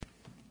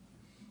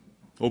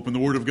Open the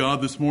Word of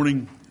God this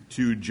morning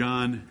to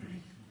John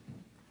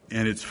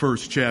and its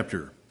first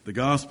chapter. The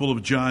Gospel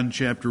of John,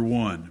 chapter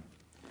 1.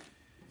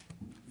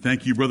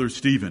 Thank you, Brother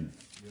Stephen.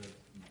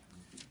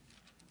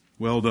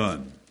 Well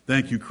done.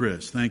 Thank you,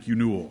 Chris. Thank you,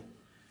 Newell.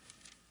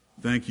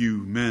 Thank you,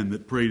 men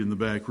that prayed in the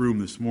back room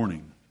this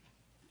morning.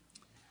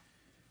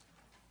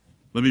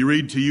 Let me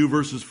read to you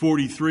verses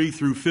 43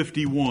 through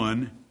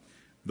 51,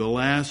 the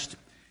last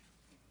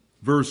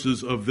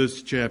verses of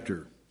this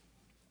chapter.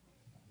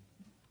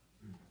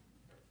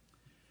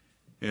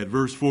 At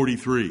verse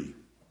 43,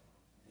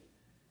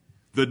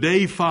 the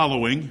day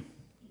following,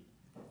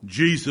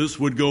 Jesus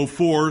would go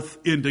forth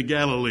into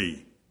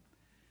Galilee,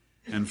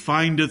 and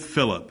findeth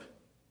Philip,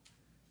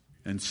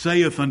 and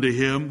saith unto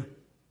him,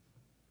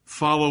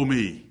 Follow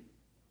me.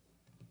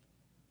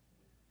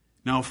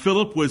 Now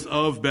Philip was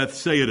of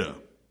Bethsaida,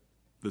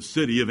 the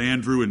city of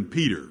Andrew and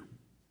Peter.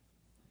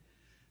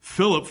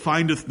 Philip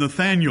findeth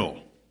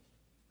Nathanael,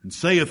 and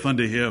saith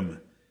unto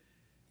him,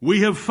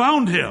 We have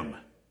found him,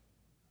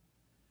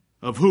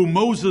 of whom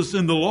Moses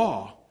in the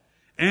law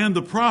and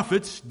the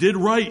prophets did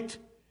write,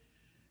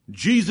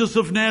 Jesus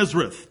of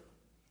Nazareth,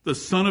 the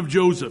son of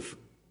Joseph.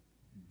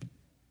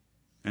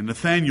 And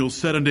Nathanael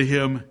said unto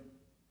him,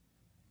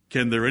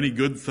 Can there any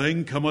good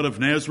thing come out of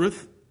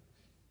Nazareth?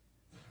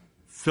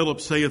 Philip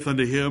saith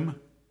unto him,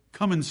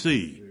 Come and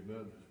see.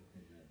 Amen.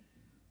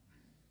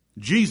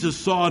 Jesus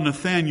saw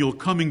Nathanael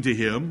coming to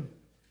him,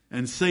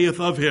 and saith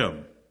of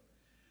him,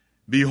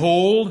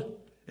 Behold,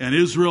 an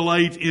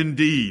Israelite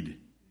indeed,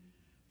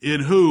 in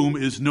whom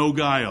is no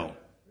guile.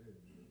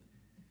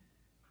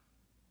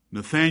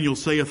 Nathanael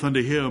saith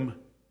unto him,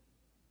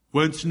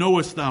 Whence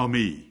knowest thou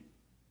me?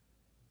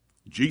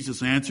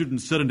 Jesus answered and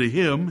said unto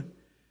him,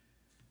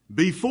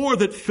 Before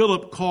that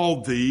Philip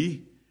called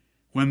thee,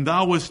 when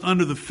thou wast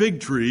under the fig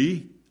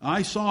tree,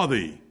 I saw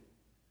thee.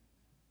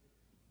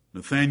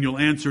 Nathanael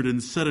answered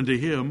and said unto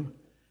him,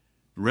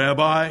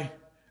 Rabbi,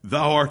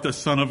 thou art the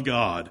Son of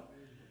God.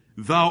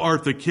 Thou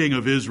art the King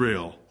of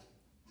Israel.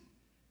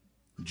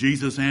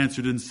 Jesus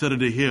answered and said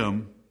unto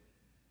him,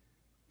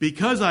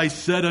 Because I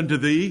said unto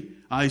thee,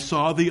 I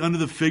saw thee under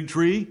the fig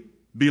tree,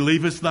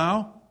 believest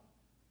thou?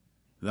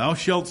 Thou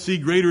shalt see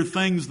greater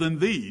things than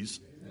these.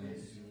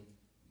 Amen.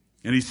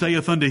 And he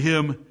saith unto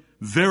him,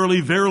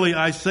 Verily, verily,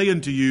 I say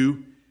unto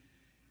you,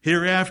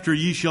 hereafter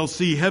ye shall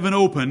see heaven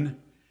open,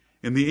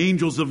 and the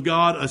angels of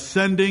God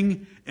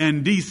ascending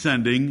and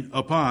descending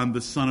upon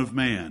the Son of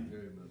Man.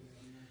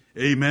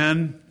 Amen,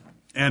 amen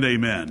and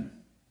amen.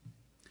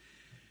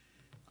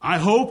 I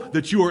hope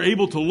that you are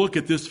able to look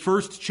at this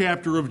first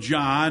chapter of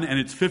John and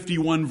its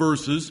 51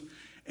 verses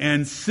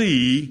and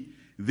see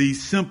the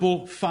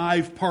simple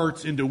 5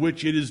 parts into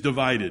which it is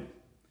divided.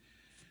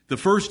 The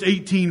first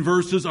 18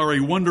 verses are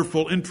a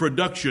wonderful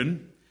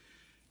introduction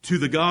to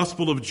the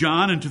Gospel of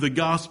John and to the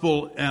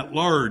Gospel at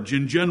large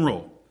in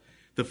general.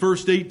 The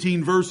first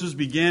 18 verses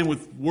began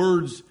with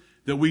words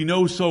that we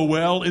know so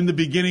well. In the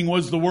beginning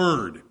was the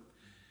Word.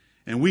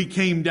 And we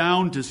came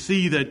down to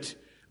see that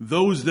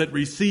those that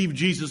received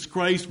Jesus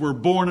Christ were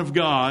born of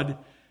God,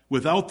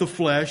 without the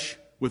flesh,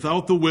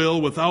 without the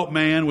will, without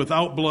man,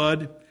 without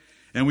blood.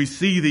 And we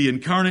see the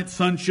incarnate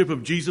sonship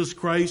of Jesus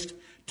Christ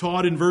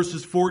taught in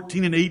verses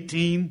 14 and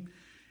 18.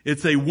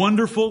 It's a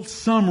wonderful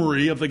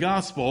summary of the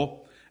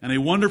gospel, and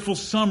a wonderful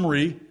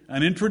summary,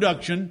 an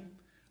introduction,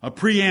 a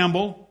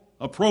preamble,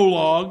 a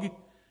prologue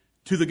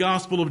to the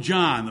Gospel of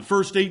John, the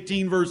first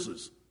 18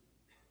 verses.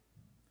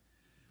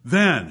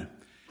 Then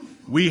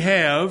we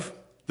have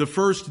the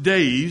first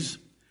days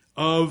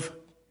of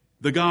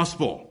the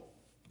gospel.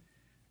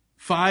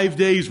 5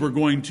 days we're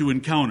going to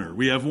encounter.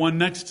 We have one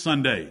next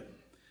Sunday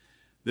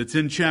that's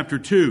in chapter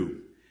 2.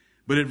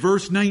 But at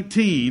verse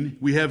 19,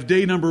 we have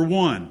day number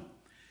 1.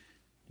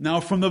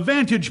 Now, from the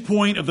vantage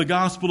point of the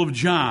Gospel of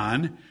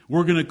John,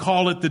 we're going to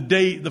call it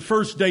the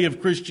first day of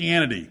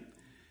Christianity.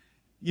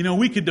 You know,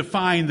 we could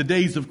define the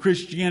days of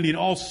Christianity in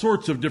all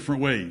sorts of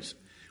different ways.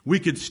 We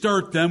could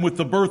start them with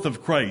the birth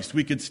of Christ.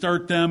 We could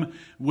start them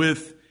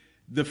with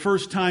the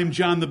first time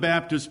John the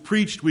Baptist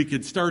preached. We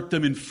could start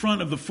them in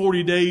front of the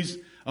 40 days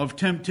of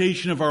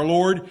temptation of our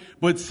Lord.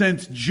 But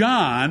since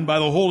John, by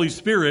the Holy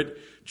Spirit,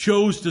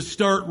 chose to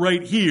start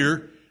right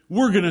here,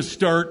 we're going to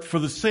start for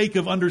the sake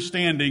of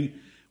understanding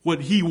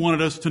what he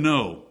wanted us to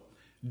know.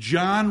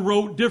 John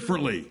wrote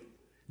differently.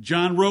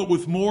 John wrote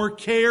with more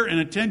care and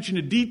attention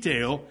to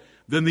detail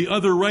than the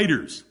other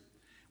writers.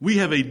 We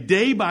have a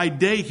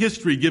day-by-day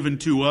history given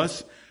to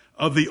us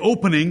of the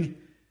opening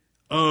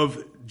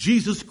of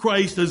Jesus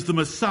Christ as the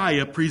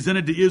Messiah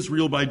presented to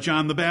Israel by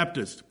John the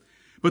Baptist.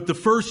 But the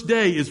first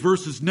day is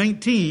verses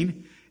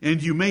 19,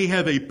 and you may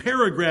have a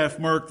paragraph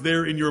marked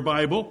there in your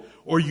Bible,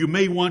 or you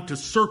may want to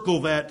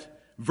circle that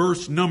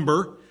verse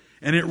number,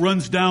 and it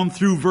runs down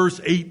through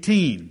verse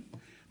 18.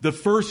 The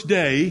first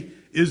day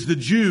is the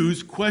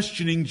Jews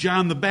questioning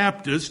John the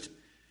Baptist,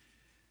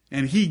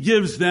 and he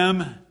gives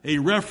them a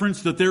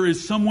reference that there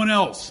is someone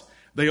else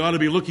they ought to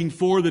be looking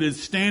for that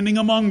is standing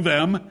among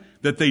them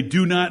that they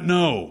do not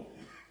know.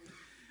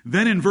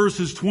 Then in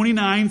verses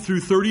 29 through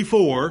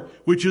 34,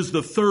 which is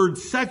the third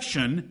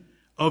section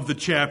of the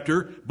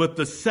chapter, but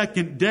the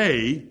second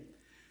day,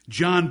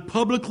 John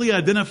publicly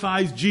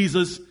identifies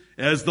Jesus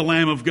as the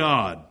Lamb of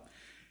God.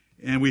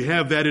 And we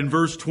have that in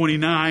verse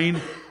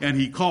 29, and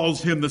he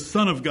calls him the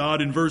Son of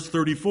God in verse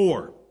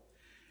 34.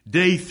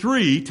 Day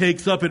 3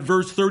 takes up at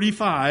verse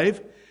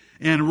 35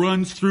 and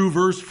runs through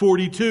verse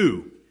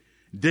 42.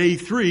 Day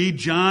 3,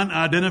 John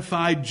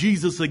identified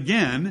Jesus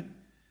again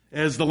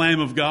as the Lamb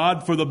of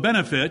God for the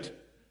benefit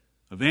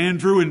of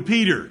Andrew and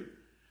Peter,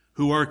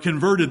 who are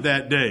converted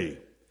that day.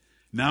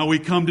 Now we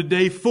come to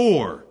day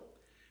 4,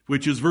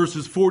 which is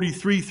verses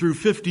 43 through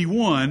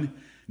 51.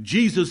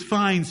 Jesus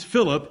finds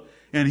Philip,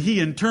 and he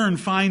in turn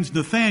finds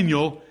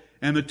Nathanael,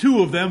 and the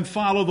two of them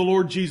follow the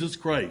Lord Jesus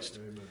Christ.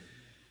 Amen.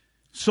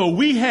 So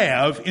we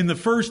have, in the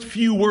first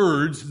few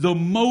words, the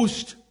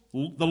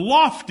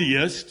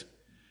loftiest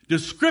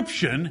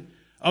description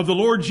of the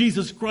Lord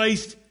Jesus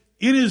Christ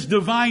in his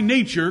divine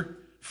nature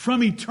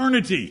from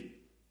eternity.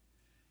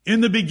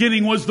 In the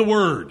beginning was the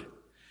Word,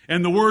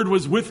 and the Word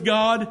was with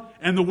God,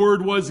 and the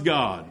Word was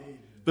God.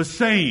 The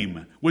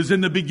same was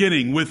in the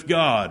beginning with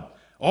God.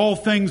 All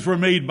things were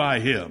made by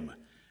him,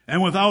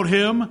 and without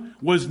him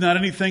was not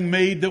anything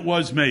made that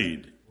was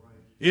made.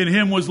 In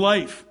him was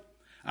life.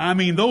 I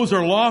mean, those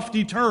are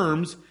lofty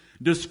terms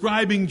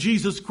describing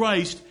Jesus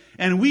Christ,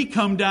 and we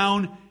come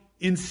down,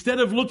 instead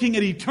of looking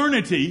at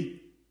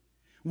eternity,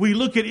 we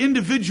look at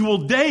individual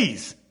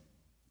days.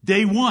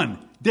 Day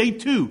 1, day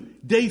 2,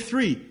 day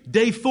 3,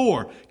 day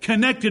 4,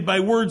 connected by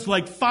words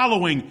like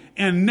following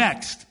and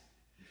next.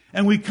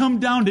 And we come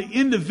down to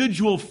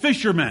individual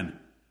fishermen,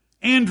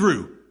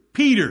 Andrew,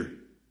 Peter,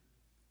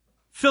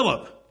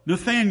 Philip,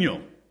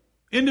 Nathanael,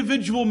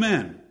 individual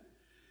men.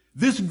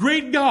 This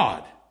great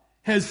God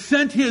has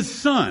sent his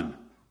Son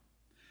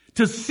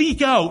to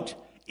seek out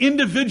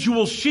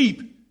individual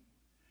sheep,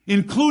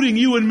 including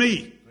you and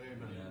me.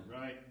 Amen.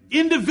 Right.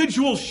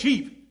 Individual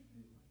sheep.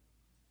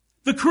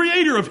 The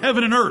creator of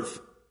heaven and earth.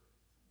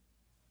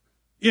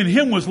 In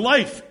him was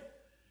life,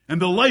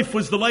 and the life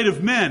was the light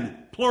of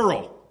men,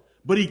 plural.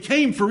 But he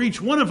came for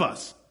each one of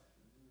us.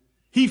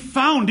 He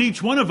found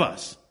each one of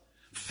us.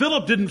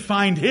 Philip didn't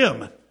find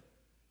him.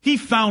 He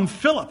found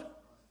Philip.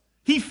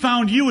 He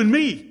found you and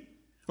me,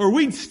 or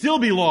we'd still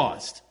be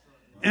lost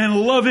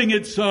and loving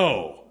it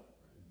so.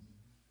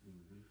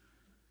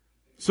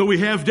 So we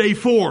have day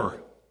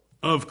 4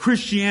 of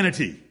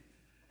Christianity.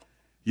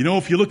 You know,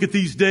 if you look at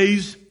these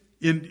days,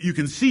 you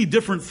can see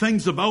different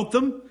things about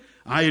them.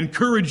 I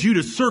encourage you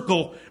to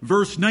circle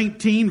verse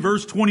 19,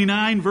 verse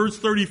 29, verse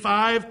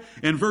 35,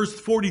 and verse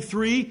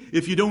 43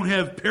 if you don't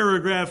have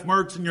paragraph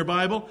marks in your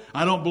Bible.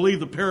 I don't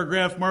believe the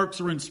paragraph marks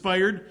are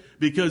inspired,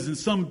 because in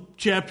some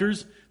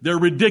chapters they're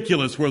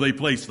ridiculous where they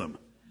place them.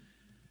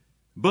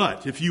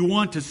 But if you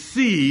want to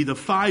see the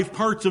 5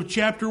 parts of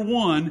chapter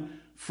 1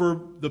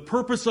 for the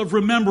purpose of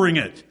remembering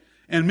it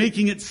and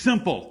making it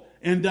simple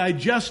and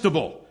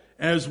digestible,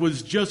 as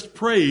was just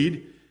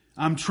prayed,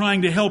 I'm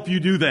trying to help you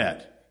do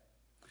that.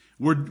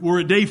 We're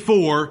at day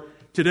 4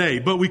 today,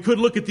 but we could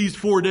look at these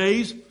 4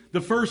 days.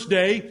 The first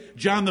day,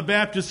 John the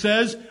Baptist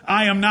says,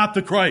 I am not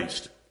the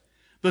Christ.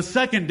 The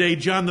second day,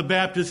 John the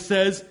Baptist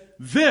says,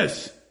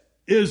 this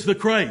is the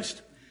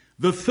Christ.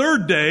 The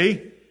third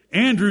day,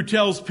 Andrew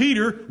tells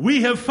Peter,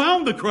 we have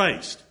found the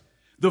Christ.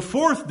 The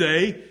fourth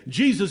day,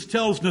 Jesus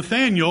tells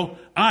Nathanael,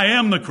 I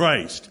am the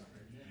Christ.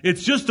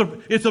 It's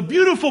a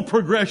beautiful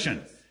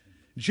progression.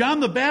 John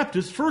the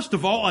Baptist, first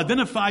of all,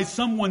 identifies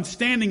someone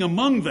standing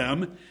among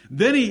them.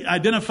 Then he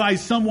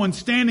identifies someone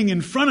standing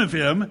in front of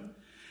him.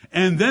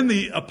 And then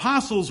the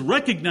apostles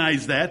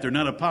recognize that. They're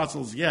not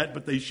apostles yet,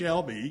 but they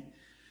shall be.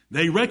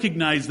 They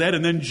recognize that.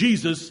 And then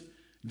Jesus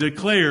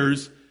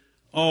declares,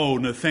 oh,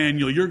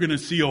 Nathanael, you're going to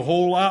see a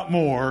whole lot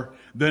more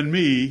than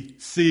me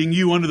seeing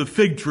you under the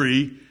fig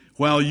tree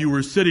while you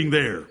were sitting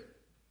there.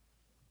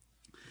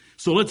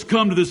 So let's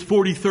come to this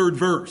 43rd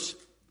verse.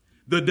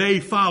 The day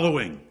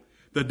following.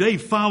 The day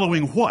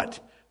following what?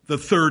 The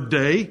third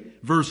day,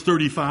 verse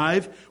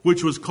 35,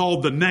 which was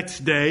called the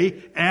next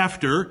day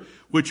after,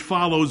 which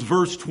follows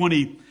verse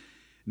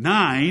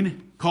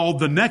 29, called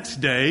the next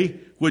day,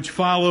 which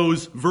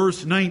follows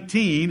verse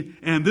 19,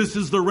 and this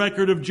is the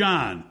record of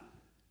John.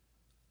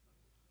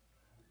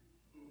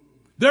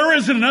 There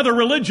isn't another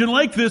religion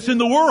like this in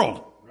the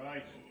world.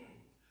 Right.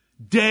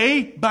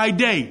 Day by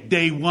day.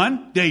 Day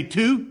 1, day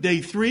 2,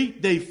 day 3,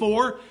 day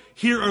 4.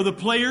 Here are the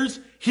players.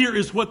 Here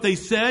is what they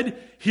said.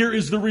 Here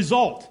is the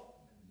result.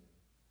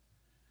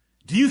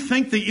 Do you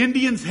think the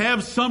Indians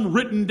have some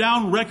written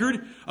down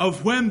record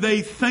of when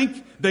they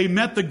think they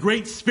met the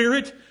Great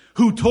Spirit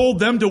who told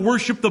them to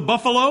worship the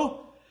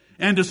buffalo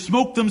and to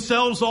smoke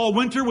themselves all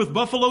winter with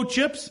buffalo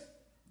chips?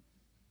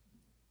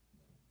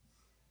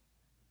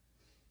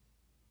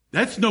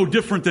 That's no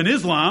different than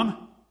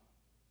Islam.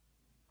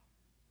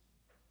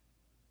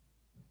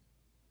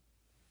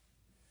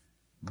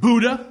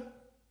 Buddha.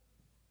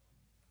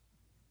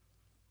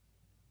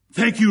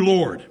 Thank you,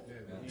 Lord.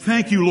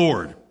 Thank you,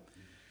 Lord.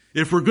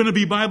 If we're going to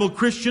be Bible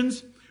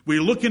Christians, we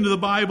look into the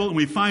Bible and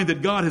we find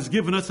that God has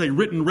given us a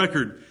written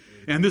record.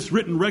 And this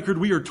written record,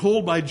 we are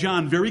told by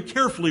John very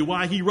carefully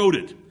why he wrote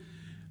it.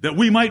 that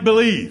we might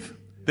believe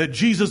that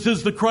Jesus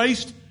is the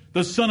Christ,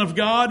 the Son of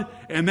God,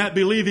 and that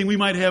believing we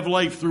might have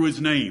life through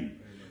his name.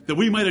 That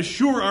we might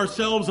assure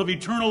ourselves of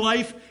eternal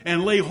life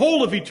and lay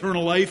hold of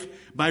eternal life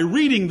by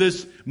reading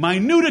this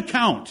minute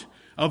account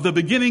of the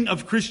beginning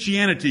of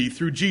Christianity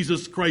through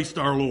Jesus Christ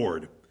our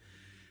Lord.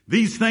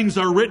 These things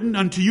are written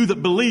unto you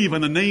that believe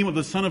in the name of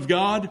the Son of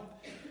God,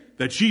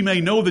 that ye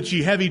may know that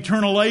ye have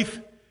eternal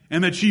life,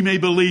 and that ye may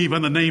believe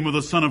in the name of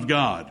the Son of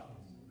God.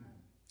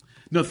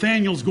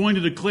 Nathanael's going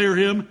to declare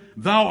him,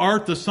 thou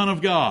art the Son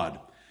of God.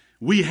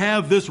 We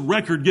have this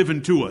record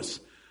given to us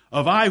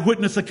of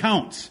eyewitness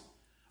accounts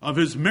of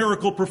his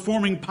miracle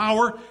performing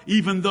power,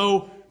 even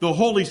though the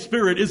Holy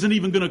Spirit isn't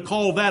even going to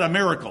call that a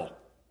miracle.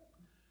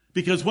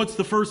 Because what's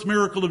the first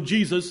miracle of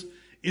Jesus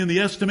in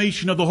the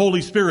estimation of the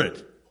Holy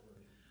Spirit?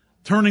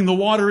 Turning the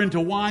water into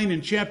wine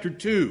in chapter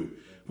 2,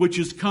 which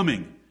is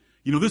coming.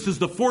 You know, this is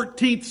the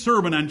 14th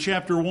sermon on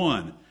chapter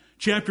 1.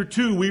 Chapter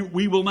 2,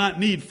 we will not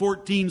need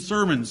 14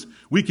 sermons.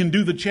 We can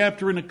do the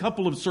chapter in a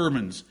couple of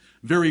sermons,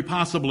 very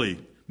possibly,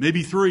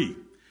 maybe 3.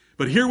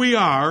 But here we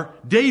are,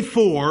 day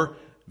 4,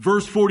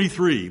 verse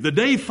 43. The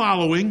day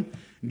following,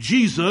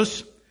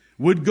 Jesus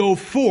would go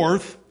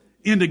forth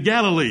into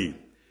Galilee.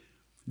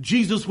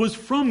 Jesus was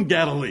from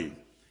Galilee.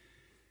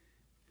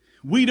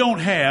 We don't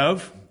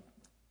have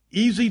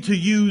easy to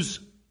use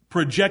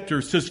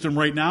projector system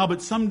right now,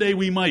 but someday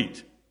we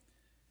might.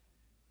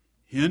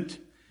 Hint,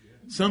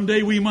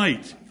 someday we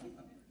might.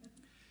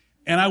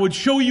 And I would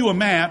show you a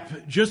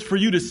map just for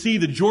you to see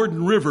the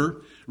Jordan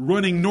River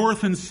running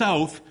north and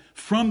south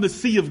from the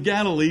Sea of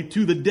Galilee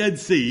to the Dead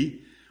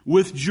Sea,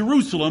 with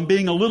Jerusalem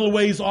being a little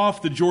ways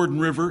off the Jordan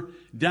River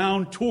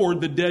down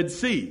toward the Dead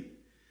Sea.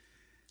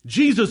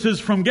 Jesus is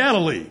from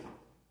Galilee.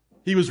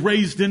 He was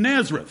raised in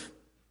Nazareth.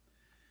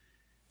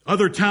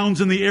 Other towns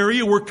in the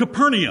area were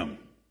Capernaum.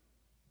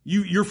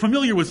 You're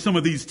familiar with some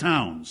of these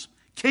towns.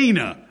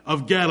 Cana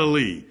of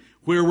Galilee,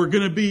 where we're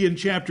going to be in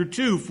chapter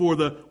 2 for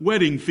the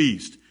wedding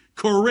feast.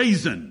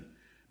 Chorazin,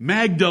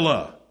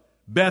 Magdala,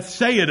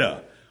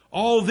 Bethsaida.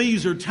 All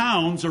these are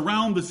towns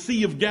around the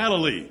Sea of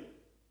Galilee.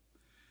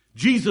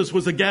 Jesus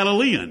was a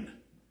Galilean,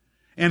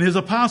 and his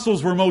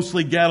apostles were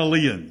mostly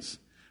Galileans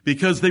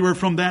because they were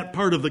from that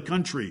part of the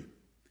country.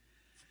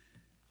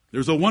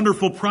 There's a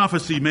wonderful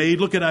prophecy made,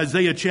 look at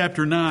Isaiah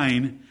chapter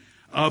 9,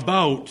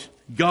 about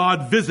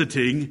God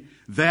visiting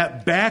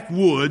that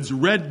backwoods,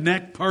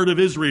 redneck part of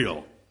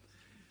Israel.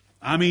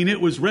 I mean,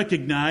 it was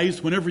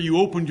recognized whenever you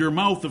opened your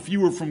mouth if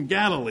you were from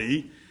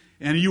Galilee,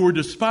 and you were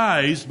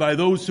despised by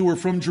those who were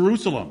from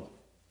Jerusalem.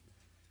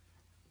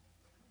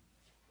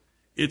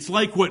 It's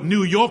like what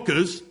New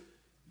Yorkers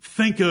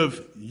think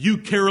of you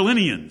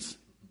Carolinians.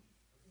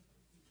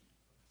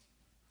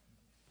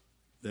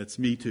 That's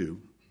me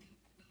too.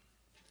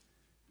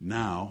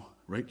 Now,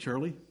 right,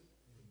 Charlie?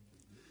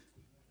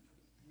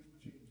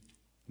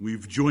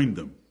 We've joined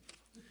them.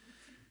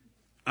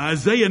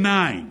 Isaiah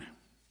 9,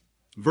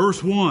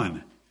 verse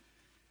 1.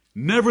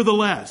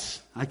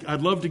 Nevertheless,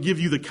 I'd love to give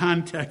you the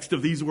context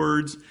of these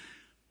words,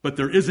 but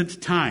there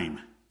isn't time.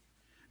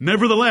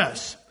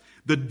 Nevertheless,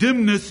 the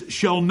dimness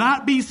shall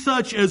not be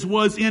such as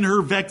was in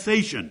her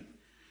vexation,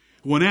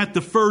 when at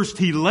the first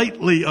he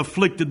lightly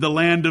afflicted the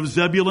land of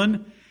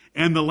Zebulun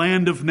and the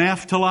land of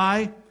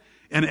Naphtali,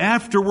 and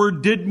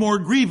afterward did more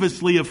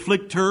grievously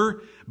afflict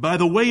her by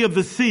the way of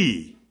the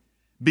sea,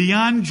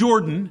 beyond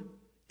Jordan,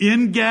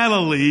 in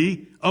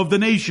Galilee of the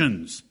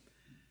nations.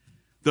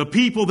 The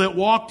people that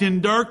walked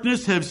in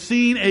darkness have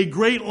seen a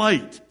great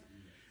light.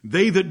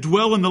 They that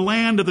dwell in the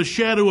land of the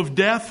shadow of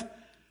death,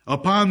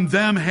 upon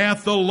them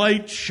hath the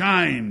light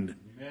shined.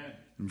 Amen.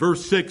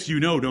 Verse 6, you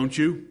know, don't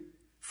you?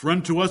 For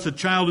unto us a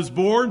child is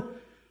born,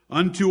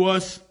 unto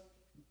us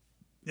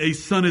a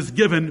son is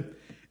given,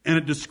 and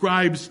it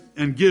describes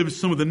and gives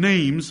some of the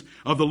names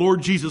of the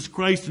Lord Jesus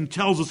Christ and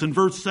tells us in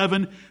verse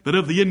 7 that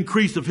of the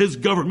increase of his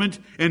government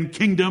and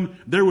kingdom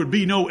there would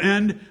be no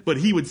end, but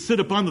he would sit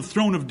upon the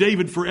throne of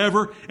David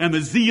forever, and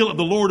the zeal of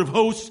the Lord of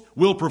hosts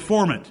will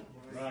perform it.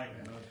 Right.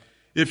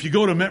 If you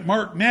go to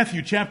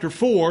Matthew chapter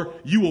 4,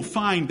 you will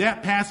find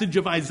that passage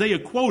of Isaiah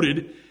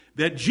quoted,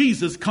 that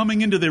Jesus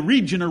coming into the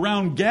region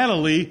around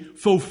Galilee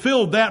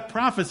fulfilled that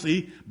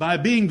prophecy by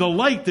being the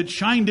light that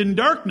shined in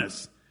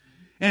darkness.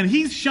 And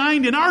he's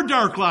shined in our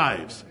dark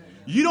lives.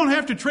 You don't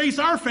have to trace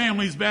our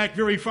families back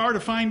very far to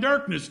find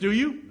darkness, do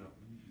you?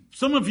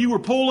 Some of you were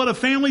pulled out of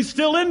families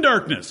still in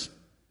darkness.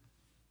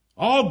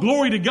 All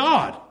glory to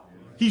God.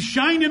 He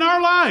shined in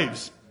our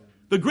lives.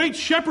 The great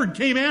shepherd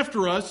came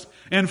after us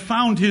and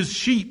found his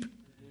sheep.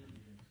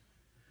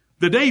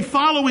 The day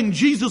following,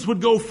 Jesus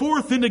would go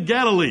forth into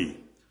Galilee.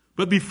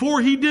 But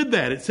before he did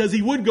that, it says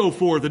he would go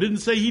forth. It didn't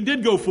say he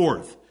did go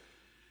forth.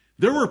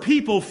 There were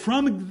people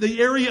from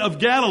the area of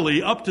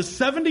Galilee up to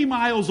 70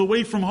 miles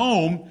away from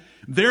home,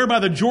 there by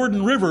the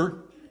Jordan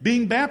River,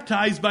 being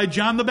baptized by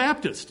John the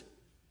Baptist.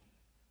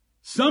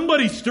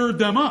 Somebody stirred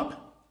them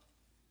up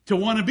to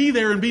want to be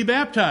there and be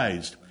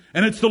baptized.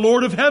 And it's the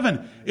Lord of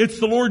heaven. It's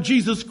the Lord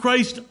Jesus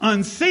Christ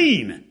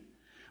unseen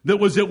that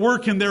was at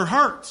work in their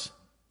hearts.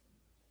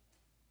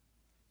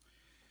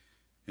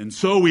 And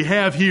so we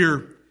have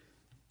here,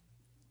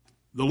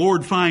 the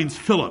Lord finds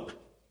Philip.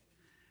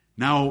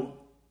 Now,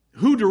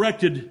 who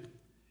directed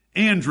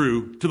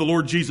Andrew to the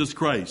Lord Jesus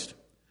Christ?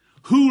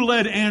 Who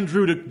led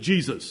Andrew to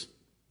Jesus?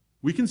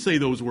 We can say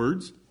those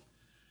words.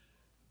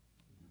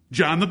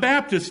 John the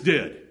Baptist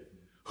did.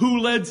 Who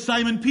led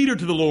Simon Peter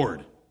to the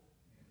Lord?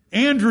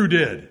 Andrew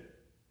did.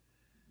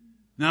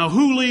 Now,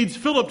 who leads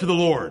Philip to the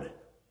Lord?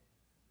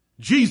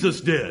 Jesus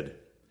did.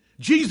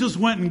 Jesus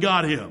went and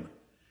got him.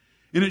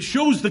 And it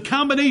shows the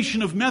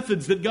combination of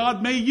methods that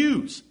God may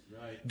use.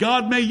 Right.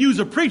 God may use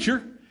a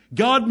preacher,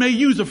 God may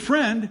use a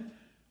friend,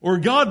 or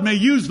God may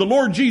use the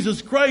Lord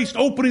Jesus Christ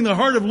opening the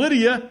heart of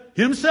Lydia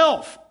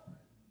himself.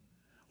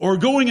 Or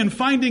going and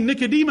finding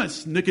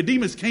Nicodemus.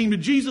 Nicodemus came to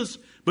Jesus,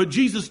 but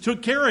Jesus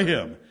took care of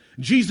him.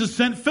 Jesus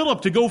sent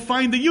Philip to go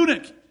find the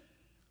eunuch.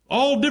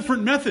 All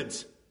different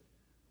methods.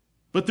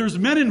 But there's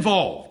men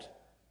involved.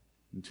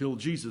 Until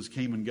Jesus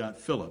came and got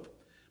Philip.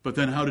 But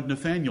then how did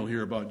Nathanael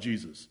hear about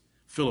Jesus?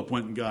 Philip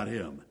went and got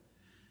him.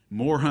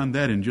 More on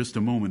that in just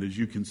a moment, as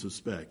you can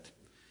suspect.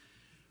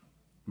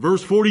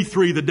 Verse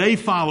 43, the day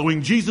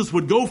following, Jesus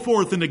would go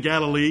forth into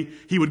Galilee.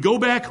 He would go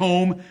back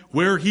home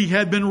where he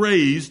had been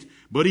raised.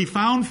 But he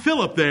found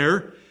Philip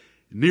there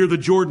near the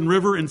Jordan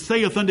River and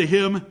saith unto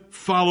him,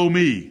 follow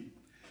me.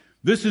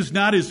 This is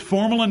not his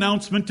formal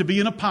announcement to be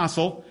an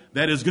apostle.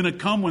 That is going to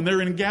come when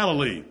they're in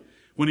Galilee,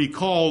 when he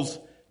calls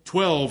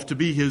 12 to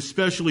be his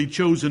specially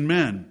chosen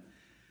men.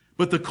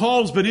 But the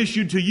call's been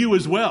issued to you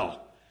as well.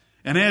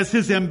 And as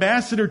his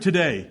ambassador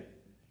today,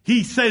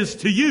 he says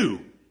to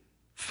you,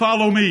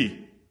 follow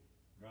me.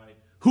 Right.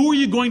 Who are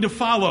you going to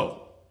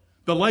follow?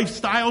 The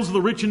lifestyles of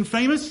the rich and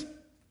famous?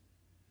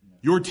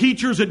 Your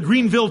teachers at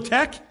Greenville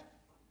Tech?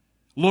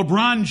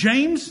 LeBron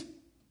James?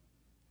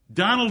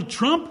 Donald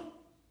Trump?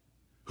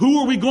 Who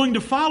are we going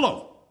to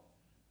follow?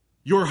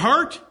 Your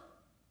heart?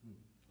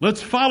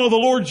 Let's follow the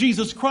Lord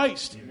Jesus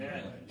Christ.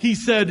 Amen. He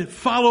said,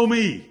 follow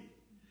me.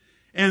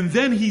 And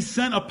then he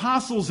sent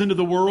apostles into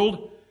the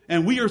world,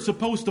 and we are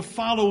supposed to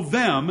follow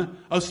them,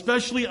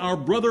 especially our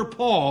brother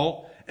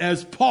Paul,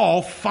 as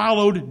Paul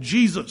followed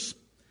Jesus.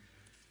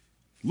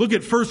 Look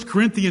at 1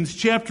 Corinthians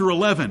chapter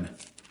 11.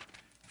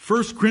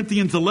 1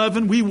 Corinthians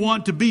 11, we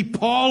want to be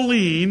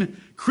Pauline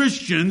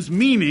Christians,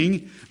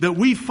 meaning that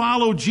we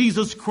follow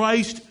Jesus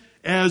Christ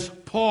as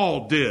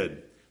Paul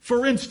did.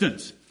 For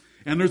instance,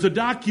 and there's a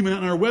document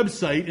on our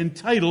website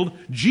entitled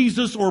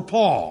Jesus or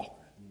Paul.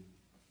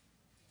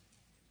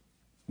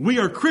 We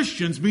are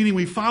Christians, meaning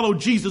we follow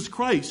Jesus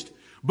Christ,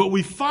 but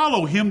we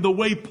follow him the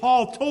way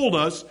Paul told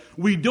us.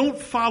 We don't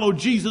follow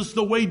Jesus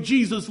the way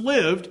Jesus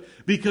lived,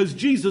 because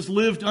Jesus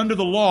lived under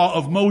the law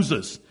of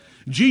Moses.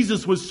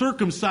 Jesus was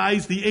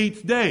circumcised the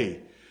 8th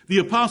day. The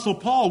Apostle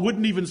Paul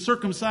wouldn't even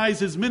circumcise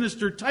his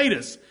minister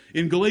Titus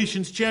in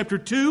Galatians chapter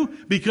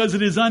 2 because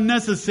it is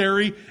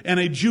unnecessary and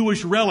a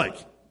Jewish relic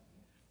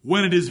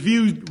when it is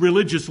viewed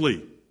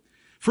religiously.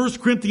 1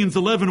 Corinthians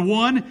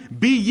 11:1,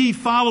 be ye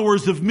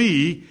followers of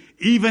me,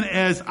 even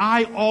as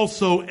I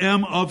also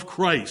am of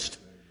Christ.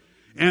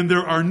 And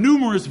there are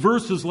numerous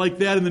verses like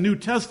that in the New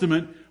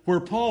Testament where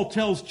Paul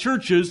tells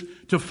churches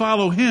to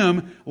follow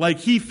him like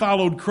he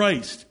followed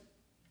Christ.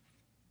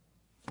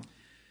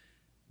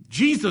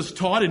 Jesus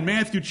taught in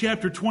Matthew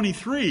chapter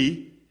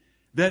 23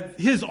 that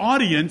his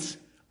audience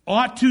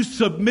ought to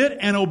submit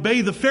and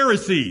obey the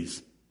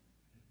Pharisees.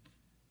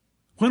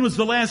 When was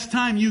the last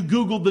time you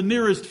Googled the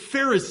nearest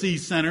Pharisee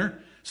center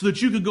so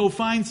that you could go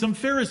find some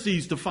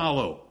Pharisees to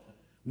follow?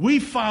 We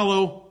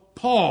follow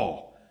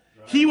Paul.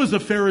 He was a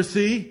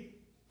Pharisee,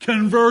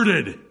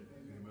 converted.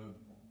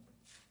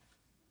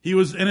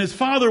 And his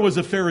father was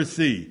a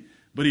Pharisee,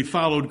 but he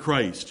followed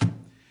Christ.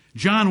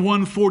 John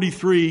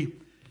 1:43,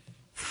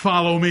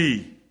 follow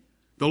me.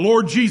 The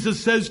Lord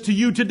Jesus says to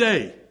you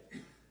today,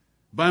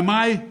 by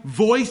my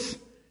voice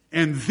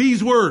and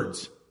these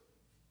words,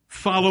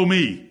 follow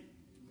me.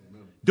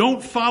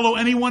 Don't follow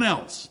anyone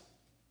else.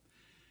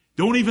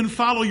 Don't even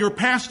follow your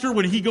pastor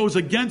when he goes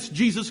against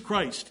Jesus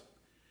Christ.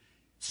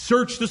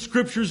 Search the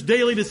scriptures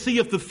daily to see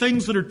if the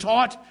things that are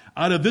taught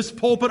out of this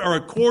pulpit are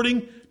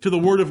according to the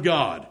Word of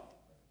God.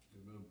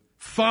 Amen.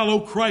 Follow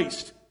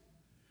Christ.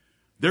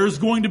 There's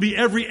going to be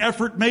every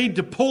effort made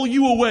to pull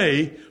you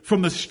away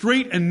from the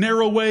straight and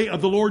narrow way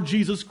of the Lord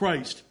Jesus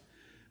Christ.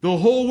 The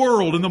whole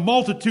world and the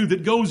multitude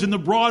that goes in the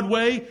broad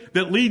way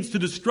that leads to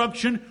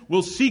destruction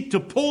will seek to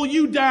pull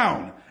you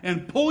down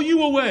and pull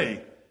you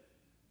away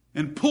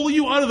and pull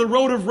you out of the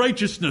road of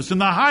righteousness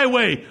and the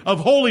highway of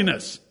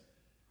holiness.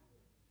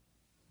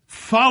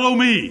 Follow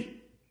me.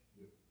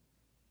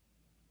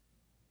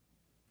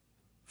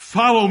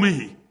 Follow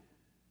me.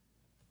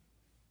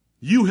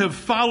 You have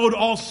followed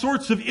all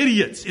sorts of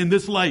idiots in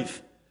this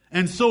life,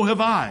 and so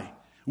have I.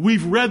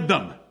 We've read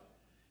them.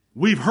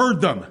 We've heard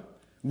them.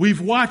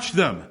 We've watched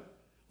them,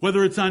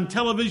 whether it's on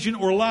television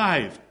or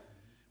live.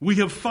 We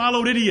have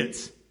followed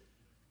idiots.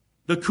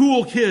 The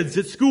cool kids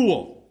at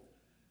school.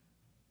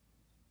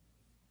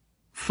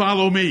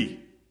 Follow me.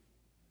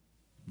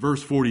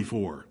 Verse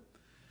 44.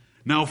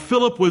 Now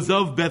Philip was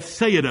of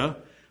Bethsaida,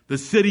 the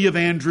city of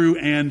Andrew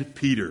and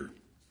Peter.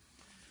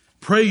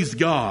 Praise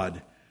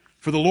God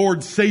for the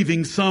Lord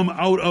saving some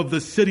out of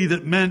the city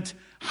that meant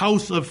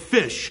house of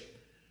fish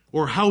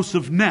or house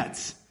of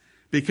nets,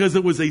 because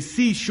it was a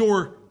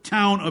seashore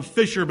town of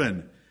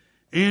fishermen.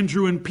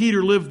 Andrew and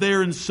Peter lived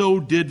there, and so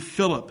did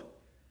Philip.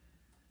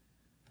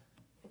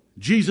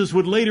 Jesus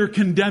would later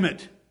condemn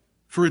it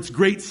for its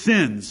great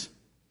sins,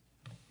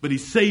 but he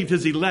saved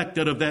his elect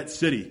out of that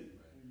city.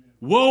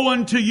 Woe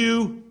unto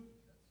you,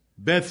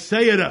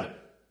 Bethsaida!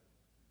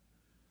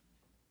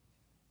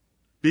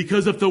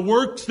 Because if the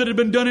works that had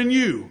been done in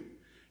you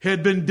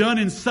had been done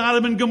in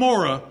Sodom and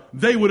Gomorrah,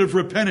 they would have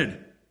repented.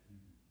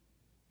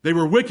 They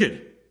were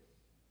wicked.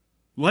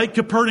 Like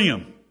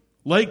Capernaum,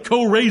 like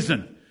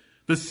Chorazin,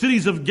 the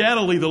cities of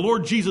Galilee, the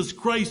Lord Jesus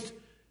Christ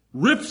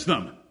rips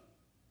them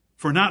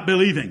for not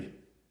believing.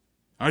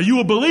 Are you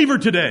a believer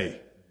today?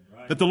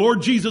 That the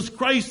Lord Jesus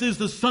Christ is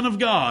the Son of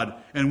God,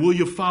 and will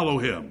you follow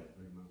him?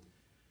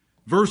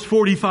 Verse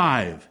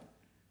 45,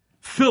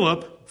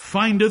 Philip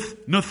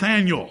findeth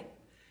Nathanael.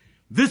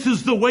 This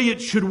is the way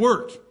it should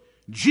work.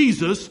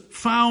 Jesus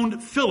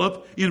found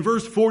Philip in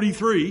verse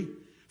 43.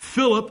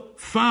 Philip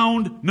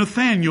found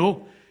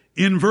Nathanael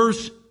in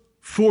verse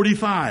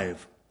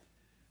 45.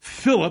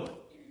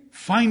 Philip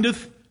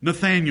findeth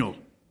Nathanael.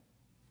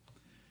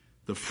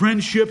 The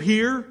friendship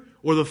here,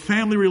 or the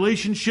family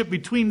relationship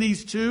between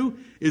these two,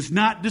 is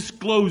not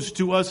disclosed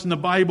to us in the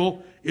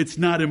Bible. It's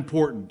not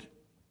important.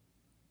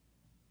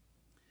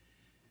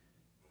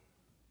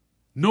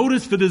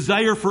 Notice the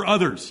desire for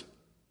others.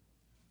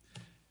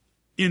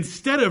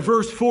 Instead of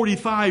verse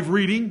 45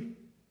 reading,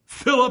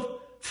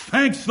 Philip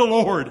thanks the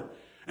Lord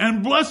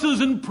and blesses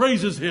and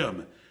praises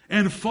him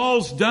and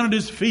falls down at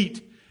his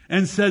feet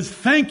and says,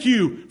 thank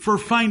you for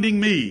finding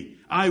me.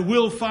 I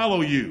will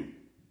follow you.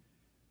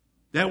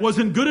 That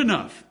wasn't good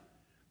enough.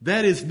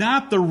 That is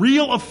not the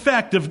real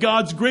effect of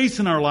God's grace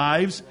in our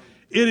lives.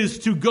 It is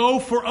to go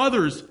for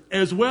others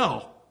as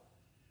well.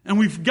 And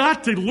we've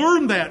got to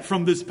learn that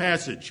from this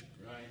passage.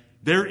 Right.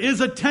 There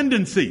is a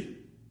tendency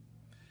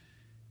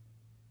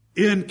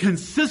in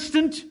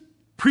consistent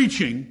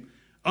preaching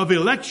of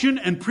election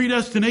and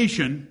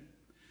predestination.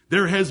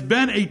 There has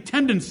been a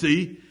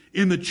tendency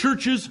in the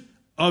churches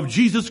of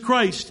Jesus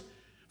Christ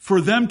for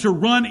them to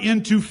run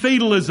into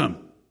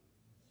fatalism.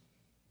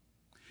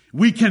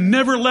 We can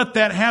never let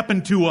that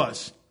happen to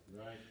us.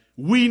 Right.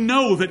 We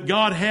know that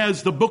God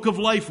has the book of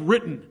life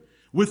written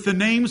with the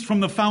names from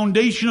the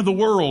foundation of the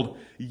world,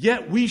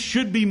 yet we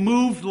should be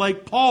moved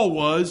like Paul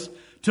was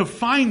to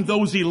find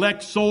those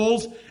elect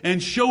souls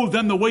and show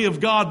them the way of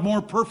God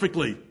more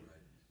perfectly.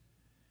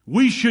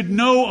 We should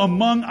know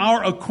among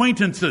our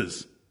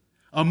acquaintances,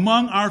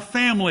 among our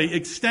family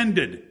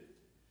extended,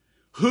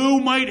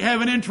 who might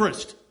have an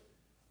interest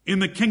in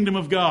the kingdom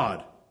of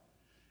God.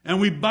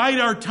 And we bide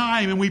our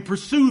time and we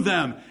pursue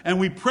them and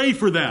we pray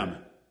for them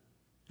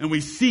and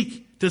we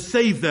seek to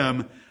save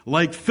them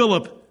like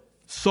Philip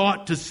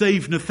sought to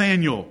save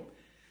Nathanael.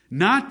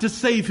 Not to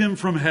save him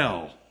from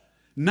hell,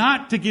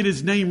 not to get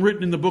his name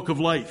written in the book of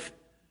life,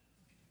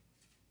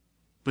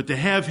 but to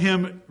have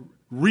him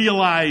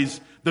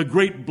realize the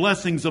great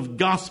blessings of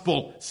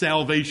gospel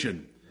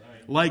salvation.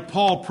 Right. Like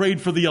Paul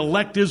prayed for the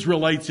elect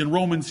Israelites in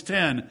Romans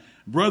 10,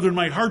 brethren,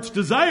 my heart's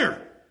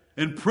desire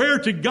and prayer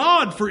to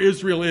God for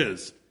Israel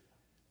is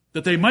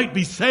that they might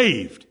be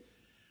saved.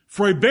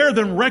 For I bear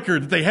them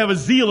record that they have a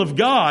zeal of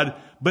God,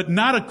 but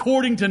not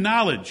according to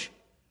knowledge.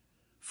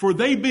 For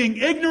they, being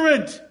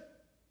ignorant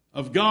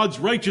of God's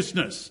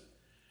righteousness,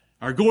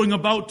 are going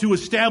about to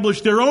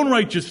establish their own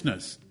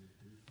righteousness.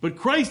 But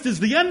Christ is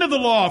the end of the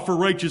law for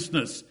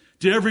righteousness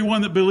to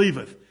everyone that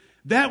believeth.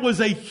 That was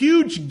a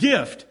huge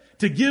gift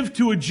to give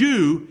to a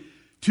Jew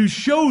to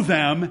show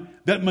them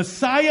that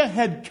Messiah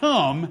had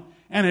come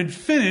and had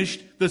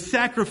finished the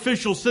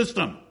sacrificial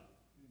system.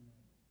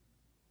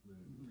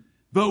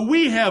 But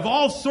we have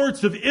all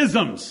sorts of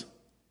isms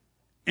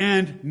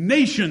and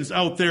nations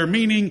out there,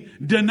 meaning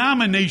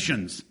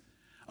denominations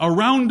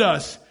around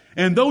us.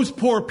 And those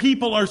poor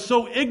people are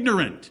so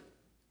ignorant.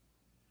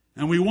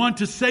 And we want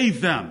to save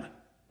them.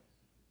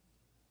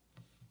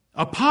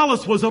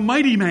 Apollos was a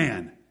mighty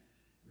man.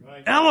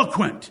 Right.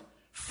 Eloquent,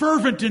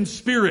 fervent in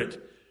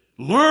spirit,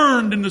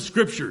 learned in the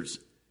scriptures.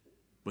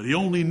 But he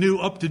only knew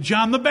up to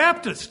John the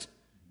Baptist.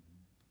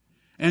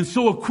 And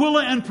so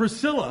Aquila and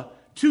Priscilla,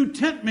 two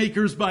tent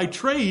makers by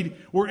trade,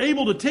 were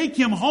able to take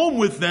him home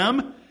with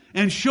them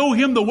and show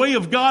him the way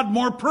of God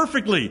more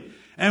perfectly.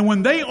 And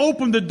when they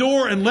opened the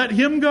door and let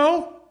him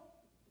go,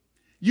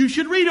 you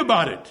should read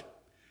about it.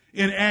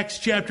 In Acts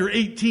chapter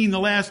 18, the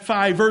last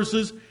 5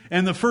 verses,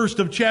 and the first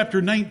of chapter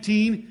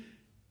 19,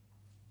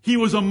 he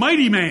was a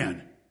mighty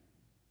man.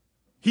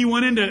 He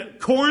went into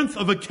Corinth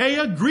of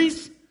Achaia,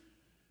 Greece,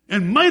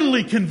 and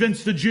mightily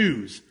convinced the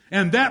Jews,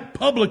 and that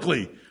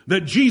publicly,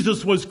 that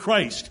Jesus was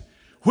Christ.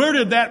 Where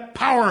did that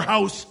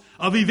powerhouse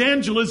of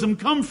evangelism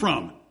come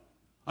from?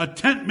 A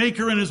tent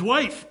maker and his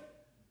wife.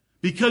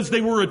 Because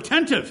they were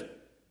attentive.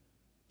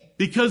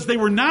 Because they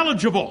were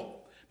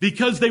knowledgeable.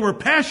 Because they were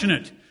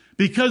passionate.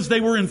 Because they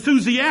were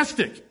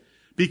enthusiastic.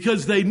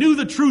 Because they knew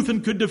the truth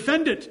and could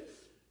defend it.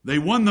 They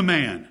won the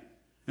man.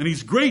 And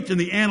he's great in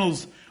the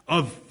annals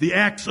of the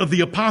Acts of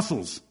the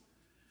Apostles.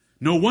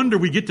 No wonder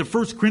we get to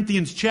 1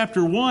 Corinthians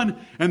chapter 1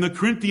 and the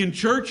Corinthian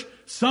church,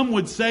 some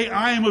would say,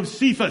 I am of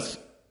Cephas.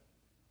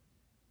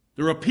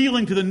 They're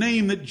appealing to the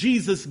name that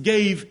Jesus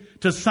gave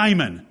to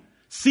Simon.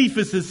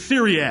 Cephas is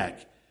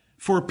Syriac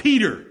for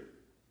Peter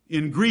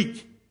in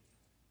Greek.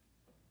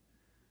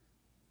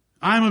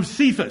 I am of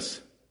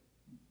Cephas.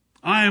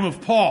 I am of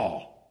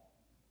Paul.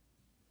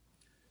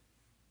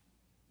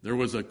 There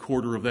was a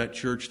quarter of that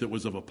church that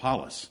was of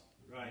Apollos.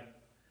 Right.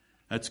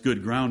 That's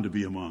good ground to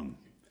be among.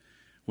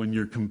 When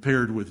you're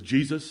compared with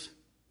Jesus,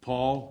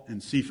 Paul,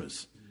 and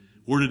Cephas,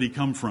 where did he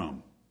come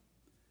from?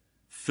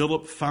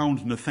 Philip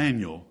found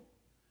Nathanael.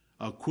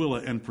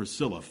 Aquila and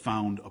Priscilla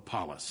found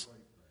Apollos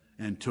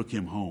and took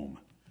him home.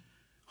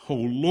 Oh,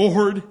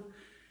 Lord,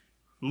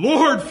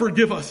 Lord,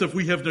 forgive us if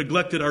we have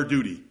neglected our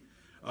duty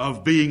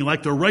of being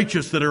like the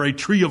righteous that are a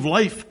tree of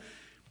life,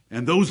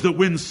 and those that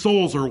win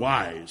souls are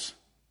wise.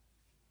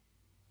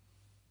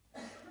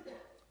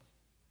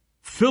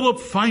 Philip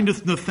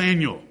findeth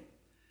Nathanael.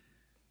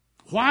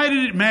 Why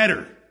did it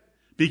matter?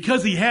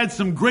 Because he had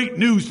some great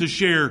news to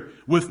share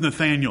with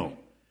Nathanael.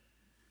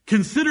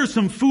 Consider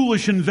some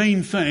foolish and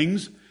vain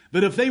things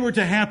that if they were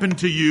to happen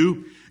to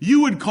you,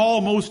 you would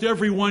call most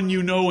everyone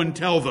you know and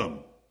tell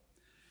them.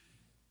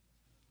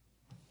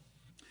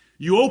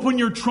 You open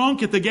your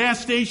trunk at the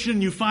gas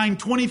station, you find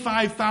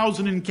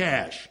 $25,000 in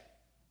cash.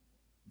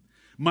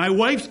 My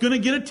wife's going to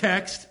get a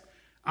text.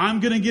 I'm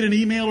going to get an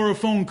email or a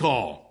phone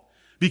call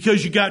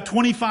because you got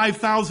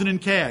 $25,000 in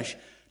cash.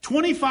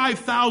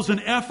 25,000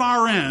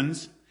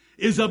 FRNs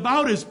is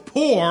about as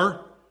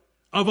poor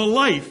of a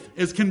life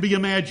as can be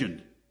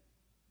imagined.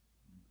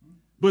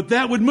 But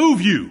that would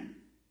move you.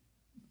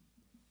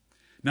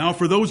 Now,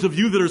 for those of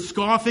you that are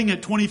scoffing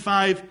at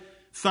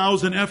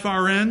 25,000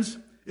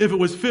 FRNs, if it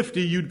was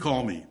 50, you'd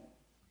call me.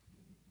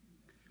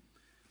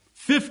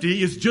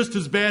 50 is just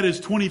as bad as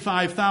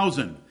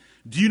 25,000.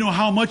 Do you know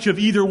how much of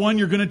either one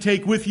you're going to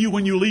take with you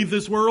when you leave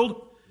this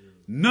world?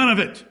 None of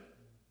it.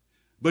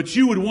 But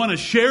you would want to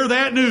share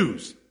that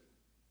news.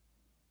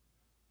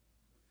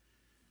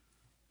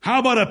 How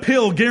about a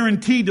pill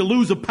guaranteed to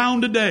lose a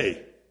pound a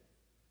day?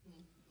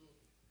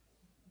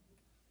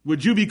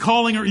 Would you be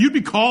calling her? You'd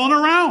be calling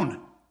around.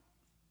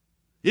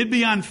 It'd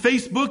be on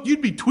Facebook.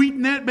 You'd be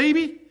tweeting that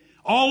baby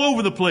all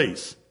over the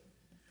place.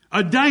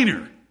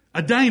 Diner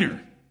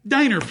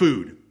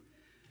food.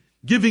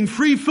 Giving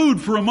free food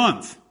for a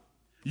month.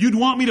 You'd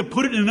want me to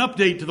put it in an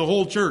update to the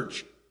whole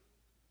church.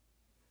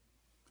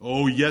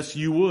 Oh, yes,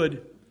 you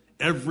would.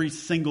 Every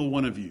single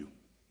one of you.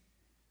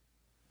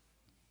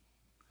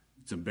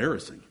 It's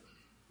embarrassing.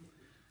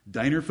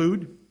 Diner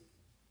food?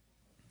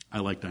 I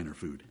like diner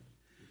food.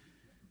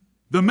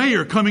 The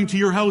mayor coming to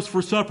your house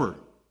for supper.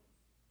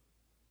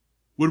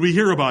 Would we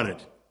hear about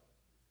it?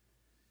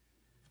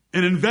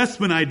 An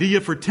investment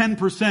idea for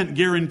 10%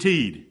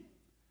 guaranteed.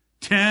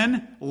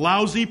 10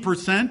 lousy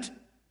percent?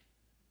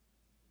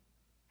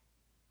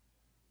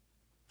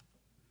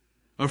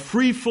 A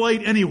free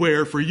flight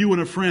anywhere for you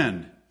and a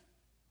friend.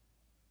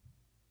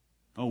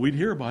 Oh, we'd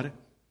hear about it.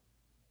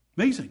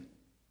 Amazing.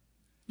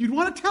 You'd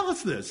want to tell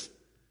us this.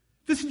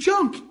 This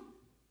junk.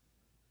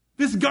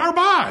 This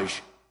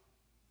garbage.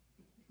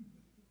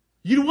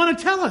 You'd want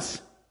to tell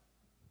us.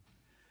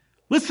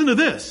 Listen to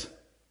this.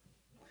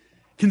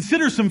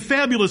 Consider some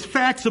fabulous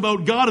facts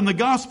about God and the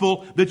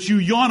gospel that you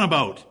yawn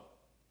about.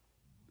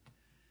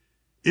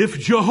 If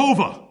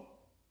Jehovah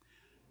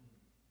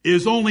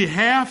is only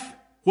half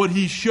what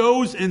he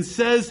shows and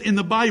says in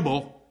the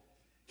Bible,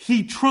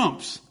 he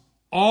trumps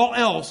all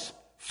else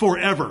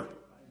forever.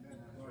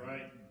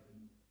 Right.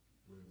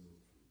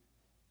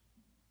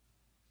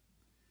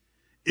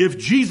 If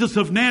Jesus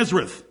of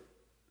Nazareth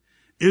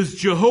is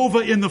Jehovah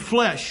in the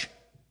flesh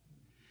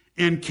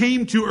and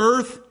came to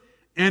earth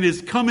and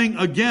is coming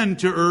again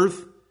to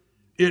earth,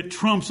 it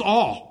trumps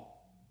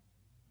all.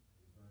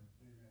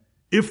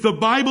 If the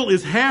Bible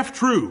is half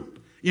true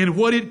in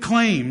what it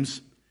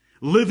claims,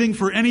 living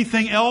for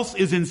anything else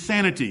is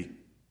insanity.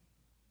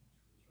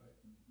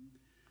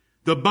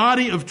 The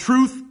body of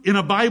truth in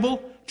a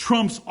Bible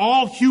trumps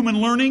all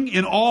human learning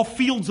in all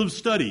fields of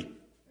study.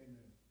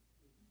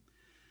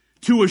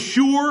 To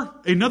assure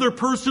another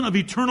person of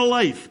eternal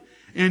life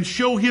and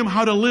show him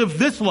how to live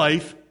this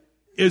life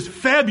is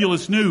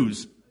fabulous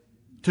news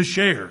to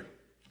share.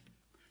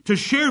 To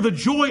share the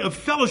joy of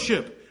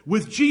fellowship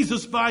with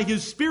Jesus by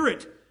his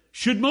Spirit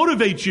should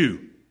motivate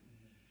you.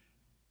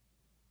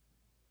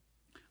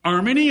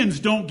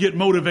 Arminians don't get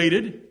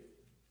motivated.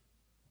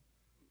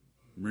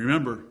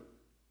 Remember,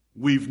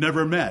 we've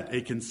never met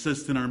a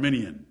consistent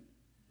Arminian.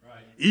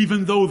 Right.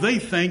 Even though they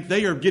think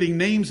they are getting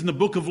names in the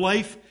book of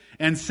life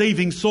and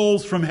saving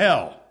souls from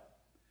hell.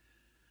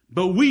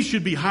 But we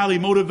should be highly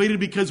motivated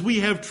because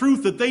we have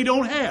truth that they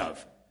don't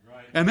have.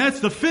 Right. And that's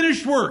the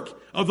finished work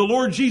of the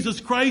Lord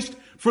Jesus Christ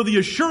for the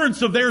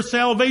assurance of their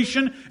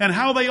salvation and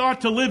how they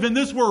ought to live in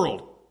this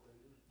world.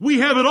 We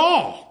have it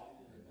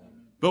all.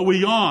 But we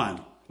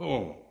yawn.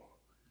 Oh,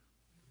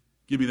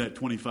 give me that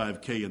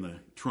 $25K in the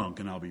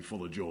trunk and I'll be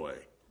full of joy.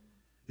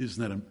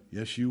 Isn't that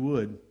yes, you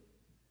would.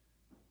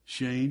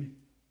 Shane.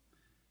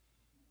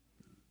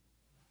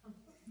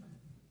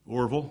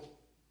 Orville.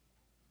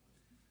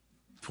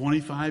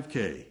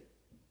 $25K.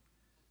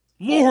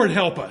 Lord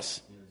help us.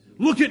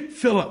 Look at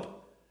Philip.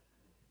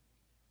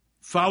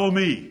 Follow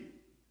me.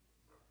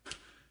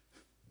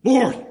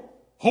 Lord,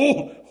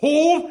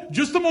 hold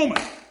just a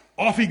moment.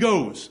 Off he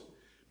goes.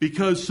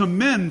 Because some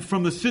men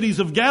from the cities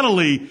of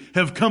Galilee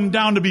have come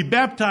down to be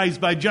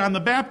baptized by John the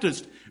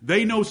Baptist.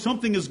 They know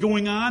something is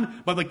going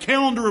on by the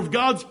calendar of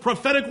God's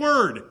prophetic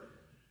word.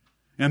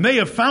 And they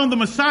have found the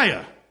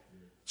Messiah.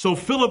 So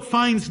Philip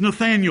finds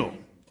Nathanael.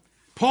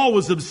 Paul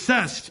was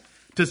obsessed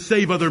to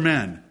save other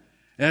men,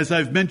 as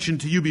I've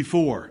mentioned to you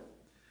before.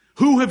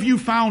 Who have you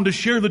found to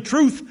share the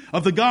truth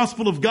of the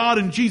gospel of God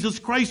and Jesus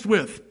Christ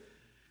with?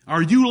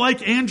 Are you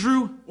like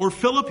Andrew or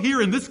Philip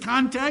here in this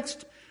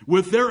context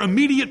with their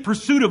immediate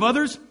pursuit of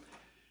others?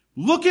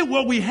 Look at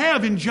what we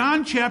have in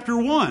John chapter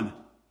 1.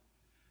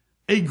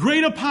 A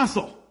great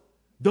apostle,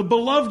 the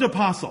beloved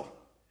apostle,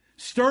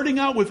 starting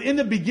out with in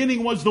the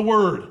beginning was the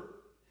Word.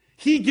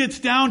 He gets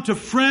down to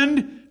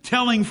friend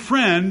telling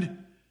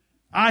friend,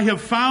 I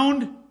have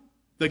found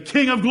the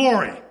King of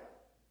glory.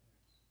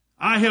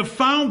 I have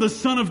found the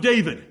Son of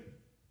David.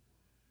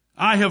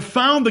 I have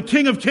found the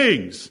King of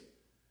kings.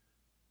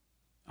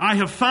 I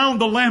have found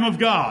the Lamb of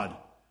God.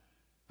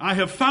 I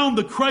have found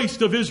the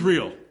Christ of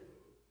Israel.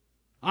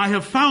 I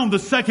have found the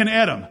second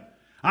Adam.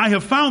 I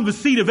have found the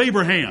seed of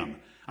Abraham.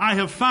 I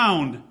have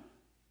found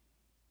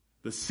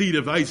the seed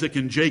of Isaac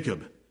and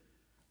Jacob.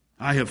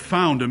 I have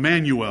found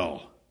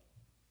Emmanuel.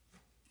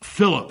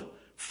 Philip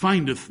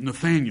findeth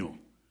Nathanael.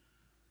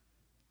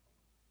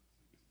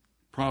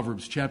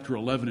 Proverbs chapter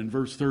 11 and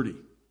verse 30.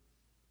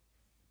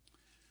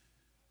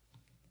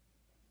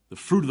 The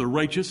fruit of the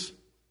righteous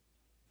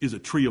is a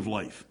tree of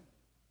life.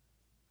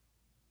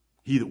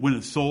 He that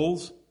winneth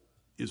souls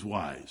is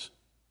wise.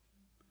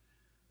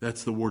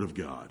 That's the word of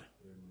God.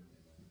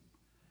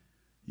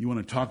 You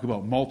want to talk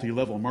about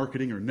multi-level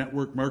marketing or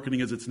network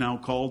marketing as it's now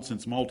called,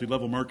 since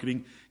multi-level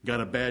marketing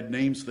got a bad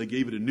name, so they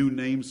gave it a new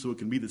name so it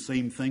can be the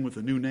same thing with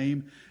a new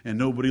name and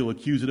nobody will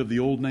accuse it of the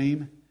old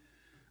name.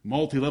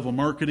 Multi-level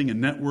marketing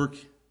and network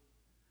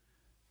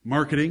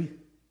marketing.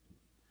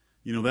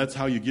 You know, that's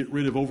how you get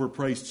rid of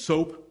overpriced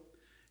soap.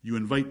 You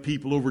invite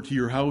people over to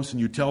your house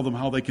and you tell them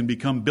how they can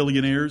become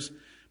billionaires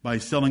by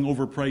selling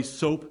overpriced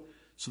soap.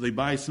 So they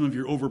buy some of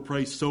your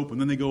overpriced soap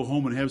and then they go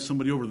home and have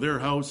somebody over to their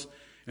house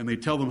and they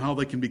tell them how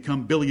they can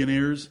become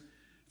billionaires.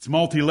 It's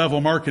multi-level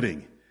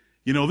marketing.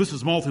 You know, this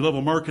is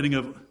multi-level marketing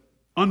of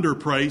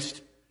underpriced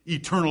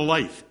eternal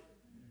life.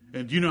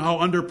 And do you know how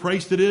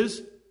underpriced it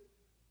is?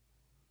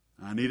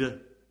 I need a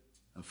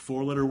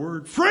four-letter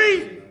word.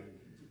 Free!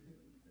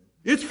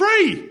 It's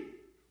free!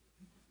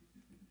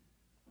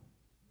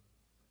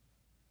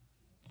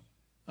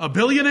 A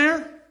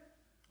billionaire?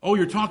 Oh,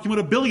 you're talking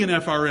about a billion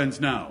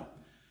FRNs now.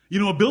 You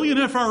know, a billion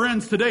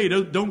FRNs today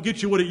don't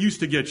get you what it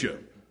used to get you.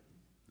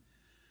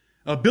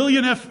 A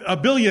billion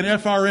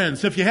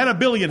FRNs. If you had a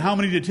billion, how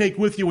many did you take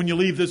with you when you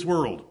leave this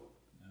world?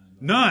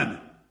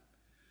 None.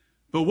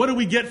 But what do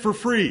we get for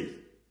free?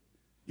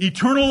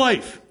 Eternal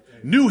life.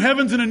 New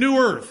heavens and a new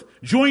earth.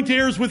 Joint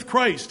heirs with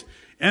Christ.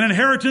 An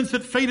inheritance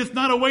that fadeth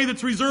not away,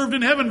 that's reserved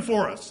in heaven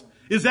for us.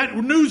 Is that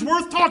news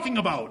worth talking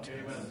about?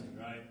 Amen.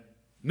 Right.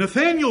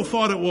 Nathanael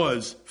thought it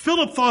was.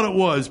 Philip thought it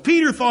was.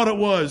 Peter thought it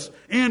was.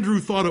 Andrew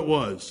thought it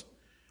was.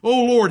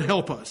 Oh Lord,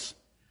 help us.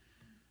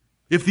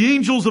 If the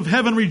angels of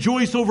heaven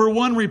rejoice over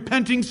one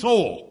repenting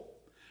soul,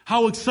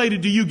 how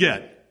excited do you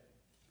get?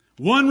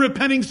 One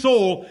repenting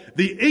soul,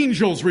 the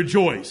angels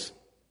rejoice.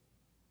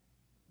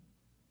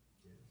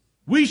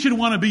 We should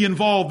want to be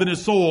involved in a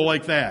soul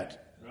like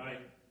that. Right.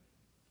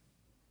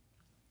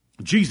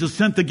 Jesus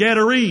sent the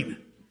Gadarene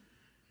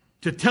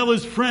to tell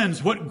his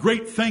friends what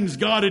great things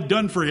God had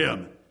done for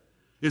him.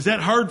 Is that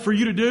hard for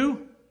you to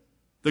do?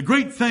 The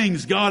great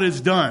things God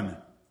has done.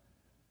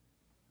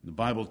 The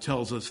Bible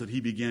tells us that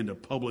he began to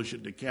publish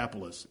at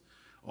Decapolis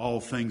all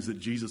things that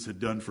Jesus had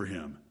done for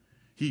him.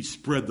 He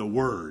spread the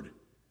word.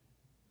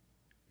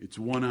 It's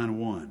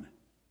one-on-one.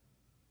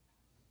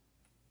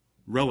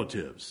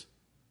 Relatives,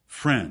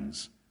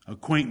 friends,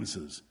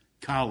 acquaintances,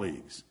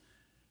 colleagues.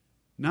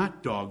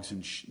 Not dogs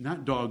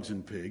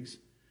and pigs.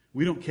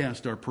 We don't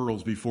cast our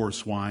pearls before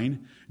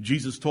swine.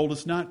 Jesus told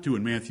us not to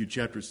in Matthew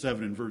chapter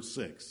 7 and verse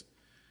 6.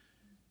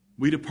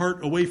 We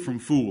depart away from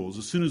fools.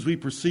 As soon as we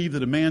perceive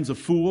that a man's a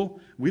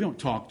fool, we don't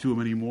talk to him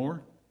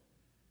anymore.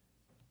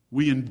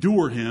 We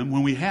endure him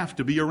when we have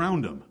to be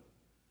around him.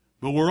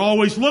 But we're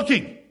always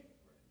looking.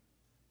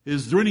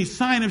 Is there any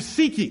sign of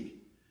seeking?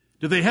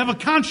 Do they have a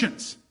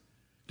conscience?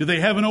 Do they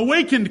have an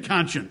awakened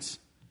conscience?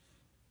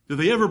 Do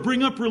they ever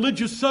bring up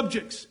religious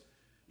subjects?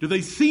 Do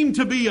they seem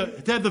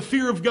to have the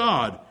fear of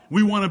God?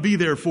 We want to be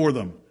there for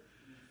them.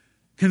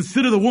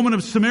 Consider the woman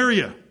of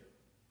Samaria.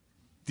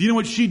 Do you know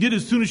what she did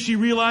as soon as she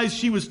realized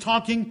she was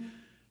talking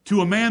to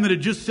a man that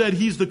had just said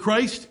he's the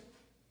Christ?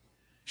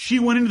 She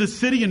went into the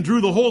city and drew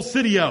the whole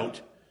city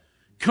out.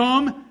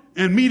 Come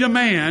and meet a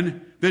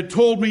man that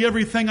told me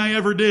everything I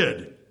ever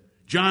did.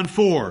 John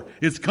 4,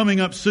 it's coming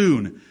up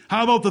soon.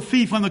 How about the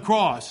thief on the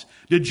cross?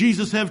 Did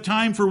Jesus have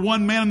time for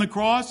one man on the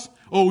cross?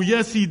 Oh,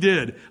 yes, he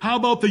did. How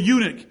about the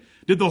eunuch?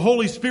 Did the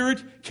Holy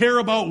Spirit care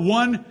about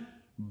one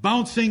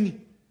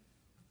bouncing,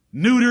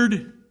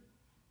 neutered,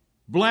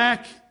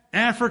 black,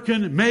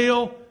 African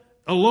male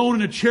alone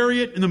in a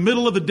chariot in the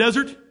middle of the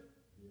desert?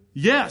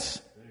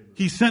 Yes.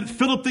 He sent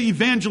Philip the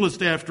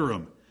evangelist after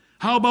him.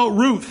 How about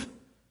Ruth?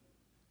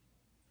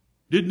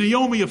 Did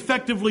Naomi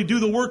effectively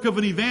do the work of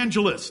an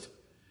evangelist?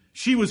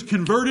 She was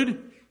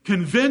converted,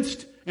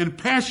 convinced, and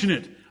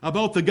passionate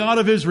about the God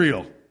of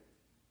Israel.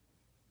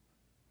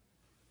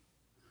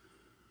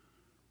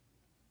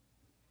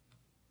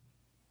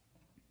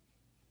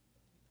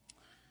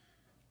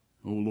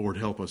 Oh, Lord,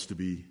 help us to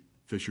be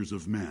fishers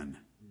of men.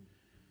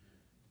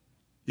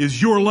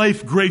 Is your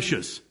life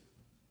gracious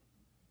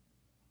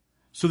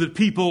so that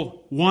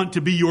people want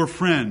to be your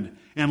friend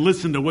and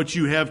listen to what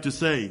you have to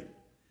say?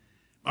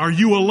 Are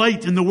you a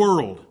light in the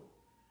world?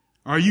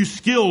 Are you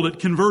skilled at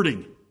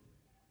converting?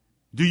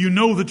 Do you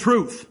know the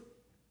truth?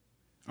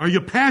 Are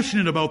you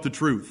passionate about the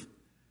truth?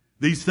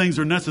 These things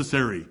are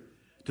necessary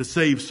to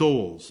save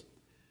souls.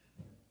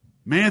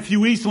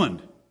 Matthew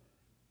Eastland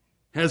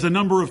has a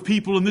number of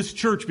people in this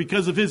church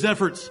because of his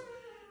efforts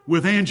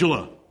with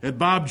Angela at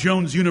Bob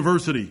Jones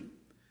University.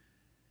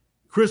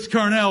 Chris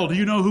Carnell, do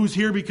you know who's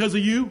here because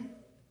of you?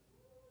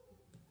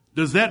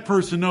 Does that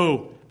person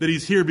know that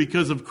he's here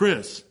because of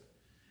Chris?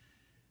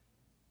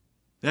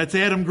 That's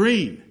Adam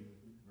Green.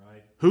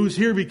 Right. Who's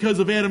here because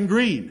of Adam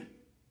Green?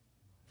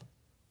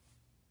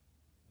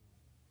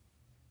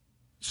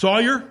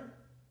 Sawyer,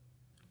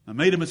 I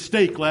made a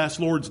mistake last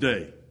Lord's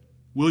Day.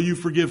 Will you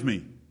forgive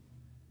me?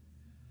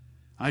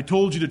 I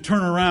told you to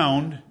turn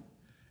around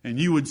and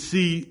you would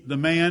see the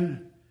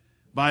man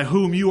by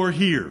whom you are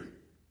here.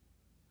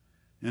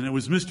 And it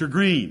was Mr.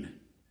 Green.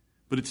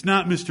 But it's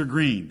not Mr.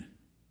 Green.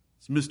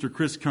 It's Mr.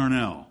 Chris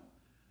Carnell.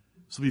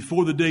 So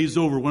before the day's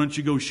over, why don't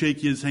you go shake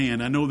his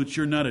hand? I know that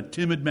you're not a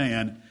timid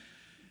man.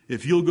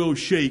 If you'll go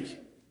shake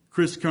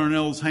Chris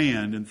Carnell's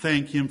hand and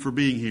thank him for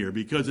being here,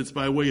 because it's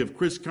by way of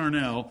Chris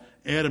Carnell,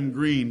 Adam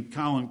Green,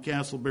 Colin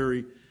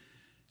Castleberry,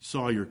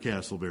 Sawyer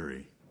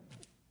Castleberry.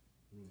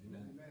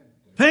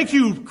 Thank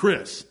you,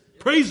 Chris.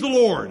 Praise the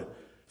Lord.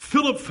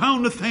 Philip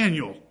found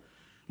Nathaniel.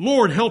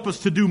 Lord, help us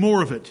to do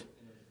more of it.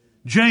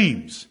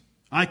 James,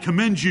 I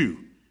commend you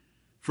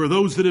for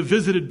those that have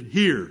visited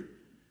here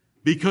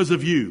because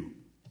of you.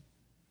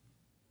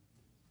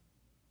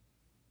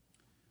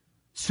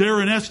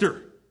 Sarah and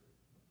Esther,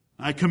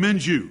 I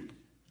commend you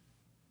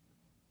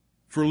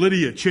for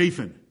Lydia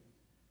Chafin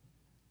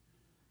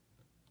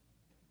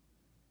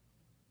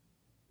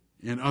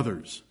and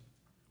others.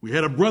 We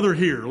had a brother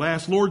here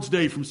last Lord's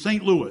Day from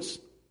St. Louis.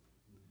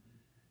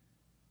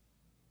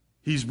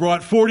 He's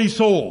brought 40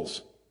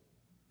 souls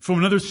from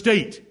another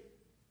state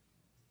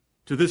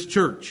to this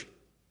church.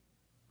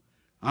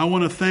 I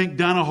want to thank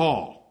Donna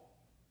Hall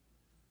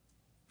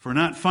for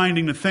not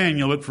finding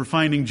Nathaniel, but for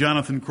finding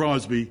Jonathan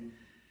Crosby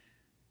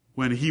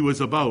when he was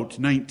about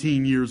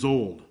 19 years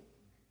old.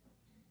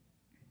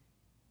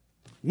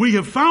 We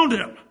have found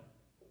him.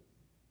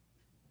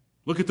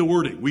 Look at the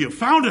wording. We have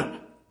found him.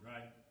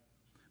 Right.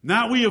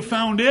 Not we have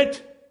found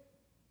it.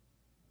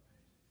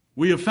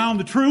 We have found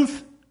the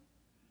truth.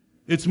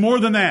 It's more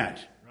than that.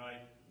 Right.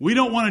 We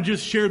don't want to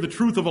just share the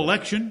truth of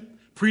election,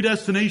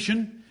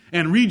 predestination,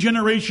 and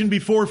regeneration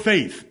before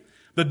faith.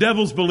 The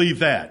devils believe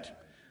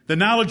that. The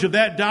knowledge of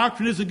that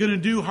doctrine isn't going to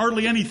do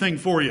hardly anything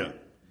for you.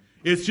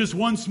 It's just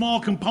one small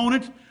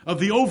component of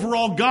the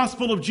overall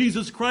gospel of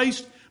Jesus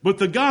Christ, but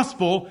the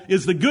gospel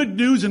is the good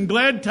news and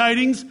glad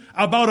tidings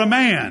about a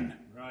man.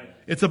 Right.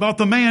 It's about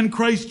the man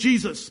Christ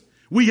Jesus.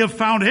 We have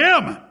found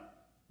him.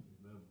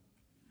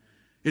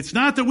 It's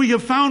not that we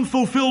have found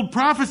fulfilled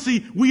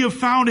prophecy. We have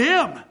found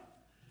him.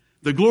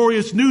 The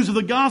glorious news of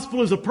the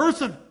gospel is a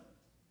person,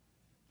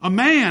 a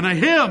man, a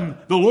him,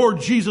 the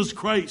Lord Jesus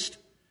Christ.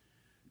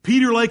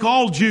 Peter, like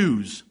all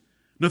Jews,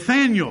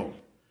 Nathaniel,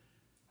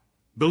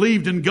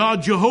 believed in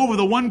God Jehovah,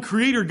 the one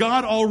creator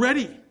God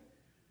already.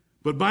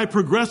 But by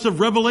progressive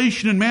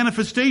revelation and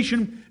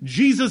manifestation,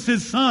 Jesus,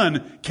 his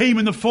son, came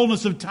in the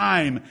fullness of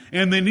time,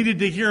 and they needed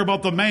to hear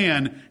about the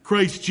man,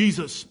 Christ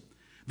Jesus.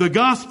 The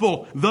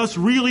gospel, thus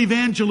real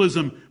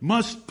evangelism,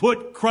 must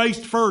put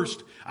Christ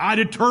first. I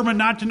determined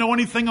not to know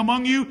anything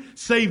among you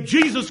save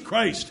Jesus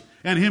Christ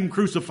and him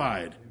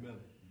crucified. Amen.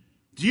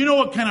 Do you know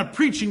what kind of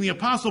preaching the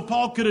Apostle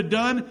Paul could have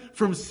done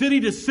from city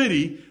to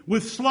city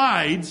with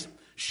slides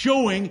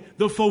showing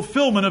the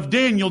fulfillment of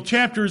Daniel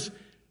chapters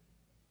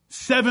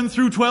 7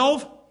 through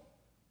 12?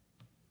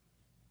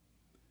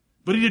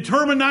 But he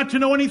determined not to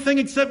know anything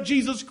except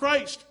Jesus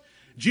Christ.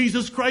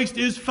 Jesus Christ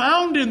is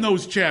found in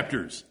those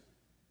chapters.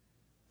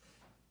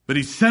 But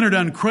he's centered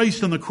on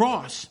Christ on the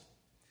cross.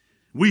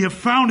 We have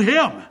found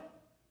him.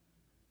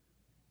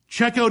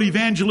 Check out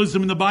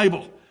evangelism in the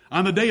Bible.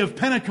 On the day of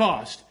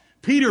Pentecost,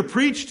 Peter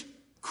preached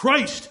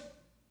Christ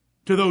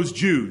to those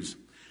Jews.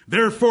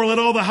 Therefore, let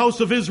all the house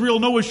of Israel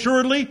know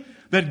assuredly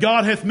that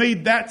God hath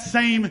made that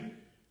same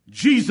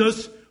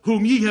Jesus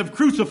whom ye have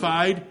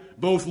crucified,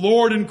 both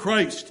Lord and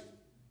Christ.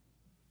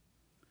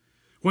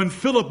 When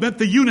Philip met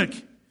the eunuch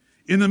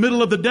in the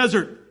middle of the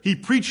desert, he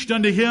preached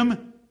unto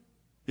him,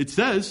 it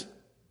says,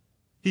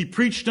 he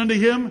preached unto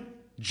him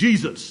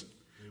Jesus.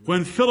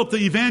 When Philip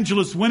the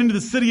evangelist went into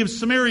the city of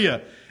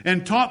Samaria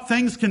and taught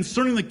things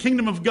concerning the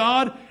kingdom of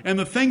God and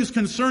the things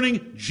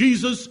concerning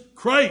Jesus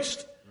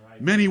Christ,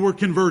 many were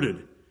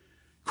converted.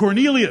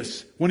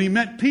 Cornelius, when he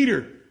met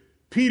Peter,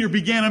 Peter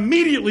began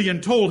immediately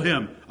and told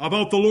him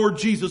about the Lord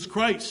Jesus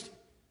Christ.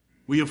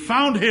 We have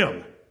found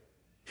him.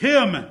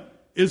 Him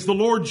is the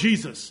Lord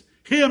Jesus.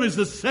 Him is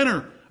the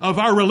center of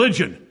our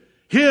religion.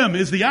 Him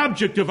is the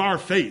object of our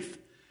faith.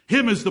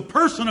 Him is the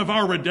person of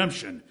our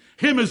redemption.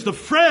 Him is the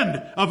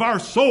friend of our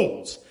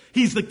souls.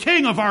 He's the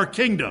king of our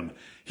kingdom.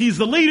 He's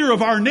the leader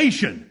of our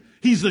nation.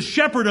 He's the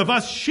shepherd of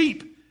us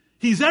sheep.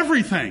 He's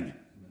everything.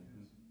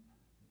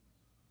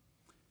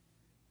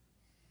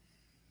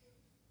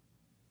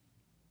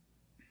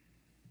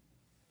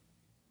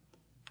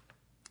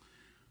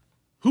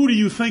 Who do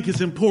you think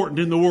is important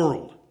in the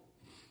world?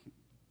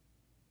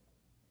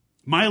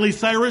 Miley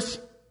Cyrus?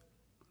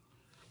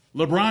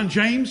 LeBron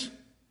James?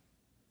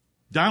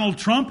 Donald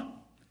Trump?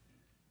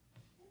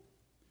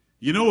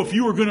 You know, if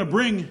you were going to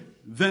bring,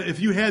 if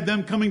you had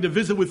them coming to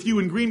visit with you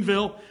in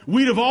Greenville,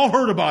 we'd have all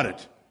heard about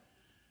it.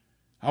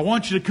 I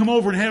want you to come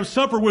over and have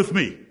supper with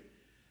me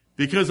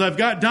because I've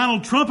got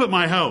Donald Trump at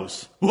my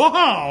house.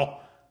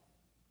 Wow!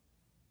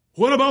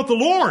 What about the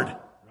Lord?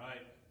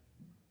 Right.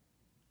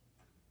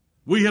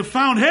 We have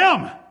found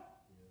him.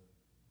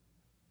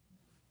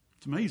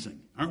 It's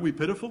amazing. Aren't we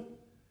pitiful?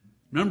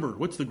 Remember,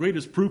 what's the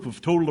greatest proof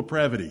of total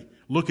depravity?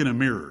 Look in a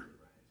mirror.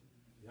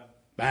 Yep.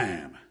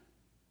 Bam.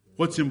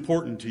 What's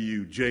important to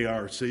you,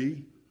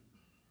 JRC?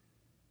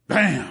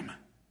 Bam.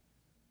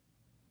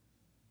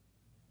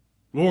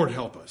 Lord,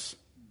 help us.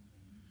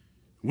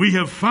 We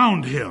have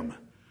found him,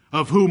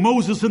 of whom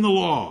Moses in the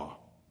law.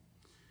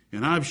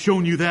 And I've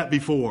shown you that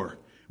before.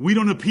 We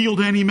don't appeal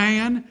to any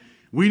man.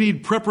 We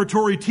need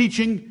preparatory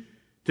teaching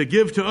to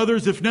give to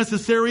others if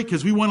necessary,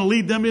 because we want to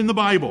lead them in the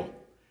Bible.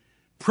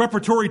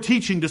 Preparatory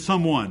teaching to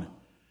someone.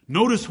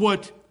 Notice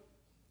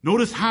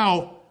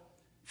how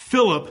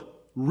Philip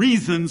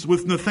reasons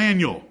with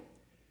Nathanael.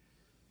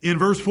 In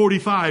verse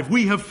 45,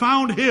 we have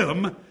found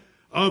him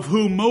of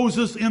whom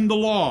Moses in the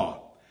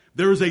law.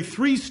 There is a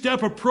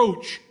 3-step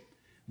approach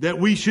that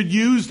we should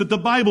use, that the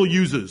Bible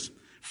uses.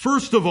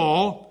 First of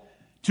all,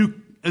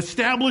 to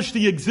establish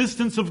the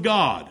existence of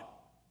God.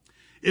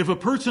 If a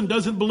person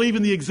doesn't believe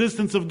in the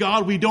existence of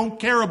God, we don't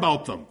care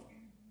about them.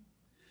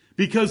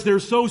 Because they're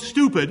so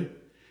stupid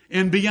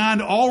and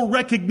beyond all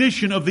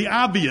recognition of the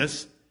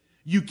obvious,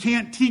 you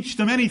can't teach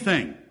them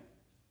anything.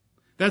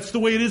 That's the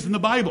way it is in the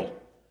Bible.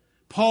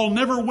 Paul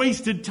never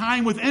wasted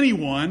time with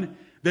anyone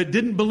that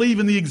didn't believe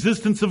in the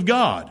existence of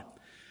God.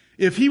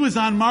 If he was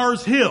on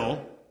Mars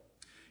Hill,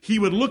 he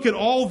would look at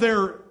all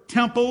their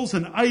temples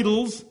and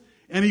idols,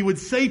 and he would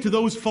say to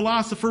those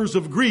philosophers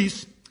of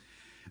Greece,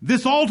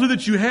 this altar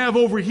that you have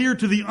over here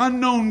to the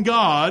unknown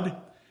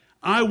God,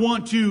 I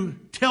want to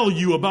tell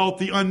you about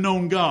the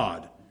unknown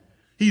God.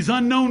 He's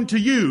unknown to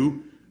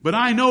you, but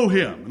I know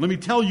him. Let me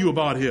tell you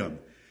about him.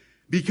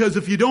 Because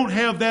if you don't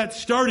have that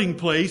starting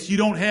place, you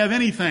don't have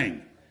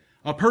anything.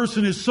 A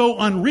person is so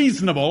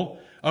unreasonable,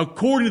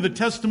 according to the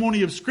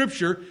testimony of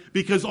Scripture,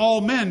 because all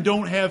men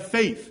don't have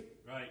faith.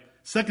 Right.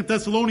 2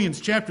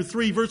 Thessalonians chapter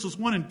 3, verses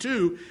 1 and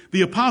 2,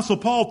 the Apostle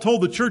Paul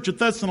told the church at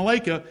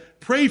Thessalonica,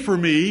 pray for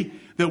me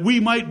that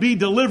we might be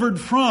delivered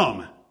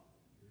from.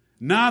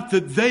 Not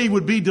that they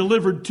would be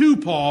delivered to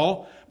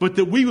Paul, but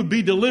that we would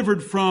be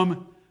delivered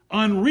from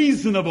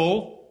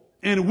unreasonable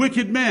and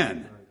wicked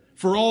men.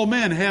 For all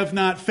men have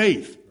not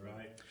faith.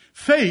 Right.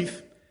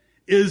 Faith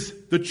is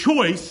the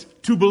choice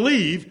to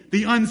believe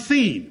the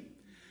unseen.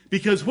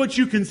 Because what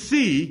you can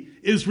see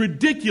is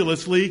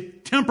ridiculously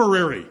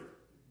temporary.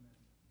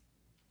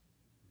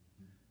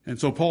 And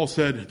so Paul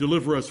said,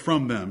 deliver us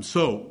from them.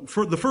 So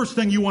the first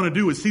thing you want to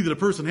do is see that a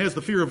person has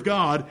the fear of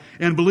God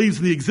and believes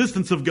in the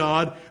existence of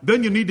God.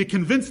 Then you need to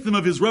convince them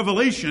of his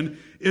revelation.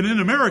 And in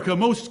America,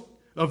 most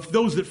of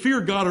those that fear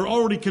God are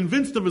already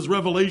convinced of his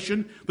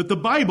revelation that the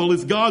Bible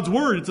is God's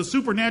word. It's a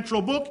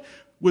supernatural book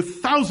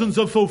with thousands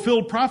of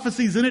fulfilled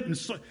prophecies in it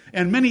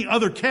and many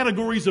other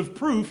categories of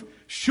proof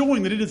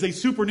showing that it is a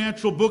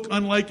supernatural book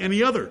unlike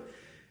any other.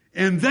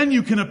 And then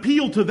you can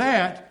appeal to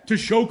that to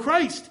show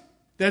Christ.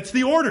 That's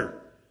the order.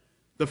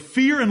 The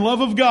fear and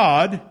love of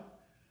God,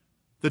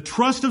 the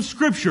trust of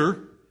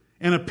Scripture,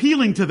 and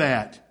appealing to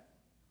that.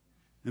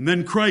 And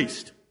then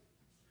Christ.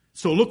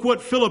 So look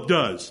what Philip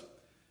does.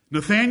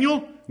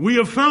 Nathanael, we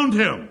have found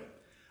him,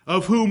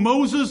 of whom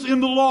Moses in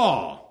the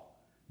law.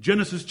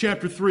 Genesis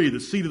chapter 3, the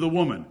seed of the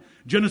woman.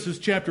 Genesis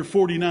chapter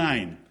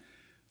 49,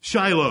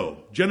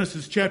 Shiloh.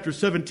 Genesis chapter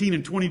 17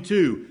 and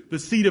 22, the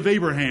seed of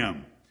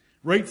Abraham.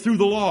 Right through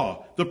the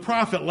law. The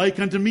prophet like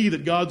unto me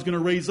that God's going to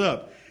raise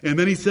up. And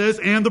then he says,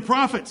 and the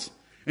prophets.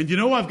 And you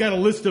know, I've got a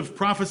list of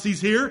prophecies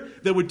here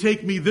that would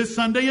take me this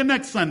Sunday and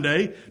next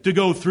Sunday to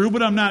go through,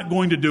 but I'm not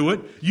going to do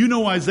it. You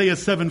know Isaiah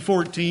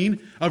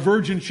 7:14, a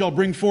virgin shall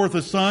bring forth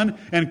a son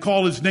and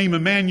call his name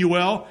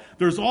Emmanuel.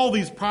 There's all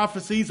these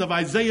prophecies of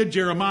Isaiah,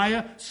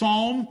 Jeremiah,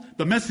 Psalm,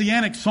 the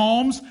Messianic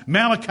Psalms,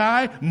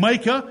 Malachi,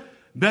 Micah,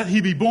 that he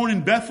be born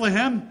in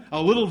Bethlehem,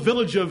 a little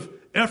village of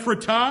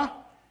Ephratah,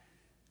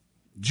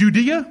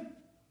 Judea.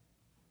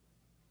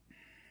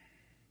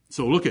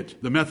 So look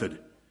at the method.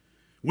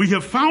 We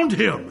have found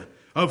him,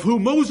 of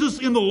whom Moses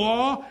in the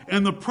law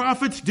and the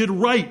prophets did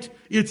write.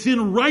 It's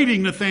in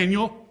writing,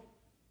 Nathaniel.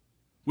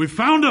 We've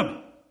found him.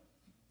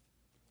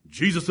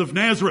 Jesus of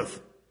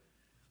Nazareth,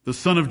 the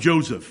son of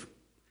Joseph.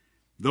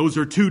 Those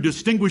are two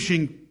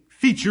distinguishing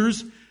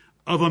features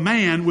of a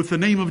man with the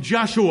name of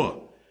Joshua,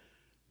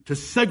 to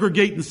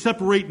segregate and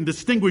separate and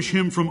distinguish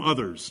him from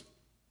others.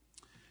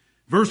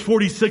 Verse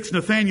 46,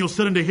 Nathanael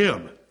said unto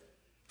him,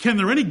 can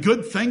there any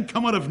good thing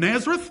come out of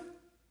Nazareth?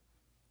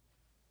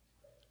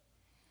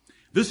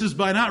 This is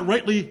by not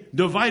rightly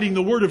dividing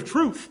the word of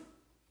truth.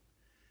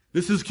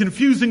 This is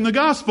confusing the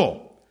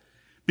gospel,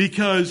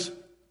 because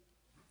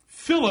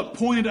Philip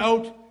pointed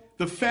out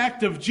the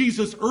fact of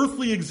Jesus'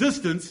 earthly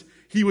existence.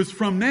 He was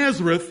from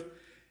Nazareth,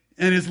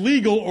 and his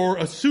legal or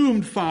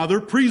assumed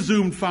father,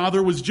 presumed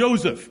father, was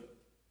Joseph.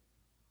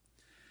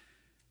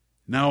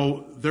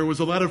 Now, there was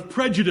a lot of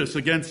prejudice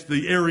against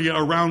the area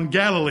around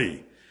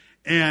Galilee,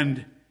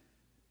 and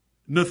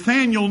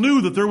Nathanael knew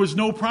that there was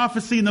no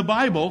prophecy in the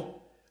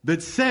Bible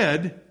that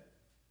said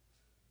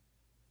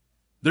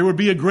there would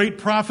be a great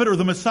prophet or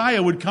the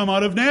Messiah would come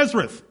out of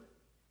Nazareth.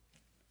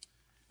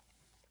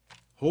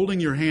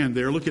 Holding your hand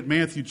there, look at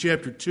Matthew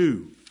chapter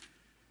 2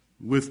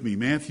 with me.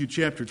 Matthew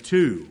chapter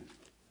 2.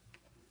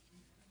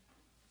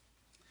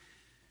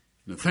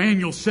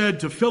 Nathanael said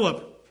to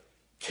Philip,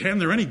 can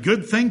there any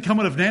good thing come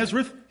out of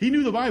Nazareth? He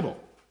knew the Bible.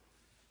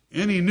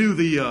 And he knew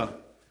the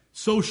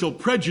social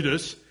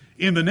prejudice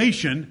in the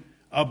nation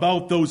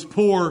about those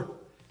poor,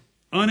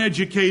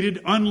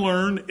 uneducated,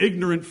 unlearned,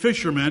 ignorant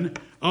fishermen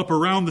up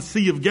around the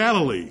Sea of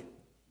Galilee.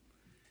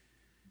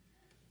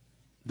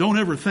 Don't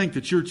ever think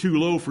that you're too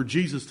low for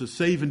Jesus to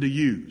save and to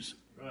use.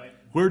 Right.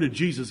 Where did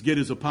Jesus get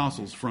his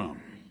apostles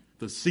from?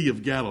 The Sea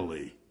of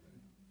Galilee.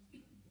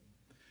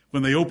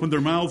 When they opened their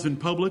mouths in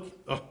public,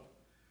 oh,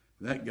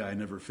 that guy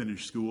never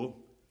finished school.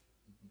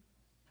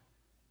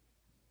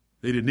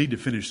 They didn't need to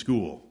finish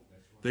school.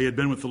 They had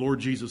been with the Lord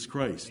Jesus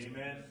Christ.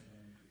 Amen.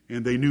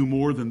 And they knew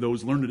more than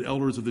those learned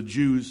elders of the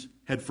Jews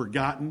had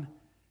forgotten,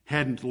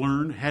 hadn't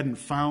learned, hadn't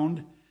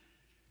found.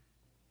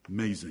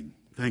 Amazing.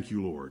 Thank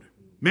you, Lord.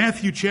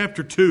 Matthew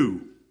chapter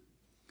 2.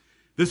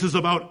 This is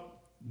about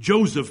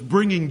Joseph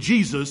bringing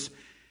Jesus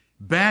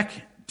back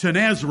to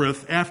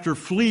Nazareth after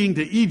fleeing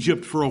to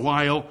Egypt for a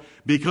while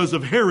because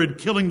of Herod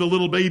killing the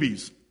little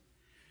babies.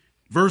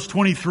 Verse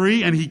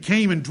 23, and he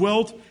came and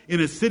dwelt in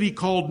a city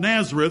called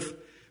Nazareth,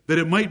 that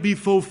it might be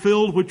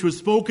fulfilled which was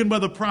spoken by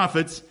the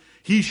prophets,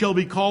 he shall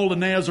be called a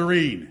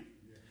Nazarene.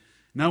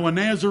 Now, a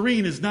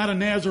Nazarene is not a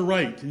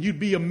Nazarite. And you'd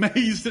be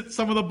amazed at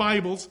some of the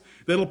Bibles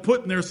that'll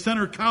put in their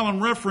center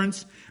column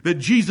reference that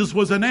Jesus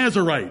was a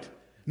Nazarite.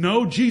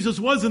 No, Jesus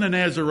wasn't a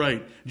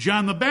Nazarite.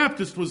 John the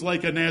Baptist was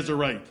like a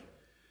Nazarite.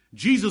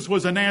 Jesus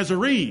was a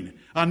Nazarene.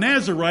 A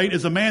Nazarite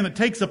is a man that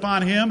takes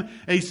upon him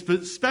a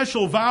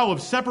special vow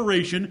of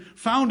separation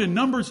found in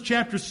Numbers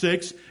chapter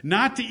 6,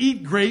 not to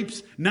eat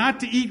grapes, not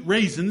to eat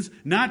raisins,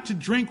 not to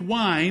drink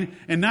wine,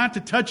 and not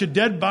to touch a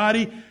dead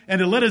body, and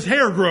to let his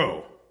hair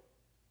grow.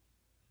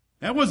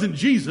 That wasn't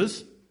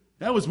Jesus.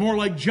 That was more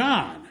like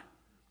John.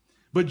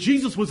 But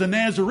Jesus was a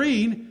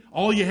Nazarene.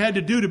 All you had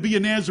to do to be a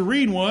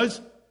Nazarene was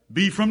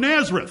be from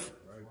Nazareth.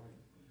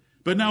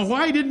 But now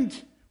why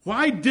didn't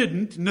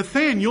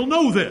Nathanael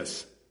know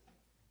this?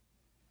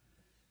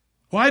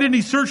 Why didn't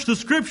he search the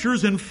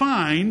scriptures and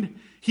find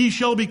he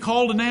shall be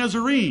called a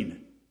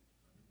Nazarene?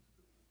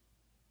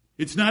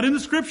 It's not in the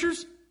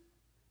scriptures.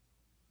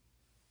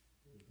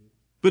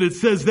 But it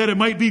says that it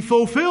might be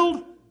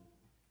fulfilled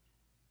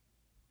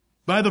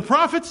by the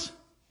prophets.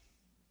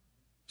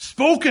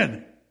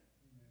 Spoken.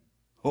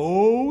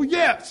 Oh,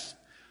 yes.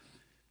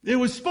 It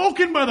was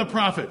spoken by the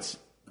prophets.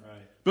 Right.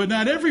 But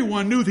not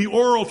everyone knew the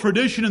oral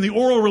tradition and the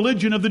oral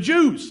religion of the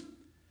Jews.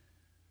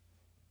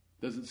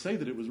 Doesn't say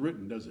that it was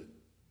written, does it?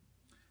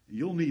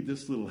 You'll need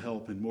this little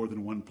help in more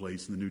than one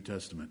place in the New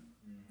Testament.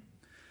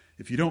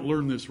 If you don't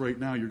learn this right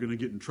now, you're going to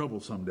get in trouble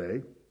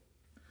someday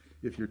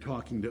if you're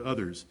talking to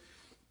others.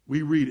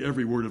 We read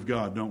every word of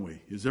God, don't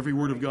we? Is every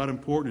word of God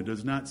important? It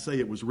does not say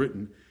it was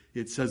written.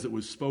 It says it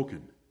was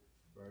spoken.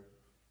 Right.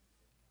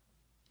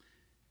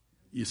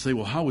 You say,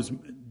 well,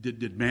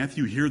 did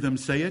Matthew hear them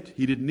say it?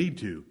 He didn't need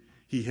to.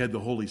 He had the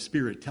Holy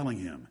Spirit telling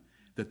him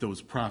that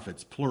those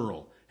prophets,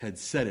 plural, had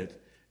said it.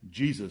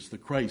 Jesus, the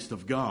Christ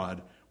of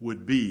God,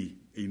 would be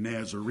a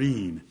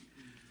Nazarene.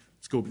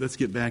 Let's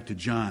get back to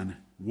John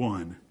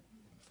 1.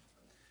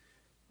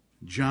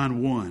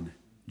 John 1.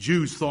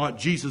 Jews thought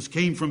Jesus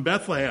came from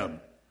Bethlehem,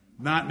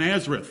 not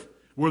Nazareth.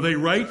 Were they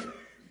right?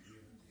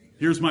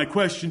 Here's my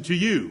question to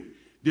you.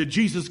 Did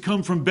Jesus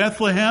come from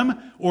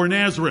Bethlehem or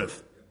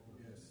Nazareth?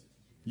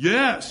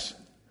 Yes.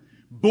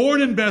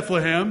 Born in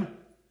Bethlehem,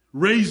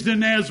 raised in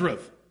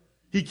Nazareth.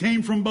 He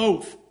came from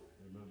both.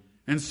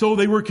 And so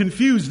they were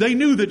confused. They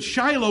knew that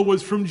Shiloh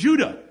was from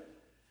Judah.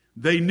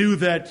 They knew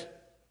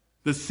that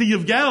the Sea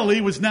of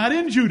Galilee was not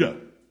in Judah.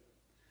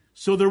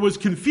 So there was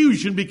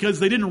confusion because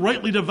they didn't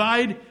rightly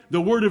divide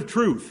the word of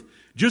truth.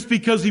 Just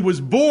because he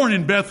was born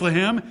in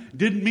Bethlehem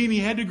didn't mean he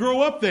had to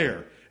grow up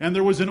there. And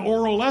there was an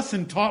oral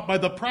lesson taught by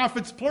the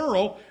prophets,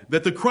 plural,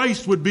 that the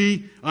Christ would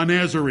be a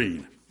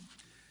Nazarene.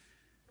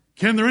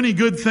 Can there any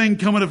good thing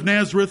come out of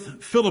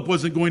Nazareth? Philip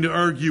wasn't going to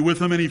argue with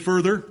him any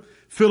further.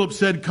 Philip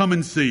said, come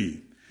and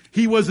see.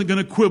 He wasn't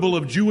going to quibble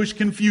of Jewish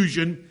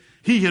confusion.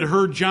 He had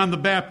heard John the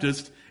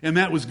Baptist, and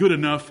that was good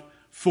enough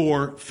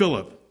for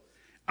Philip.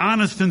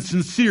 Honest and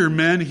sincere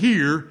men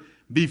hear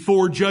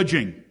before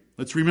judging.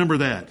 Let's remember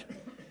that.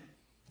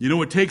 You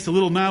know, it takes a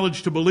little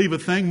knowledge to believe a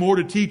thing, more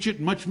to teach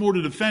it, much more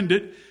to defend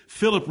it.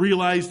 Philip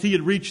realized he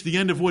had reached the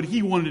end of what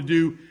he wanted to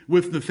do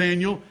with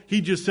Nathanael.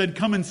 He just said,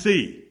 come and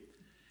see.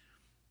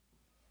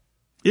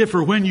 If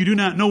or when you do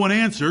not know an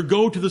answer,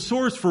 go to the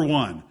source for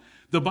one.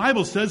 The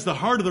Bible says the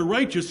heart of the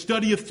righteous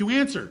studieth to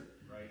answer.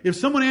 Right. If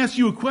someone asks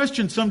you a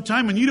question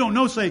sometime and you don't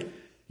know, say,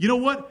 you know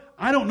what?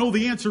 I don't know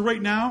the answer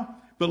right now,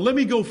 but let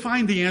me go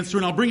find the answer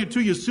and I'll bring it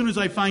to you as soon as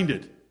I find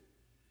it.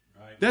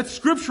 Right. That's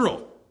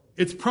scriptural.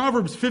 It's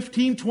Proverbs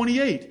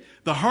 15:28.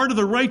 The heart of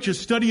the righteous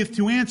studieth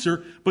to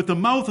answer, but the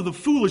mouth of the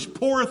foolish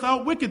poureth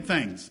out wicked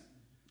things.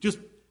 Just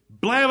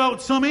blab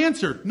out some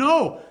answer.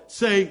 No.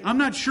 Say, I'm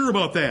not sure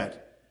about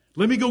that.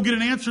 Let me go get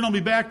an answer and I'll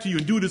be back to you,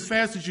 and do it as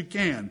fast as you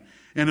can.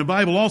 And the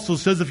Bible also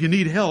says if you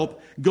need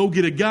help, go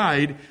get a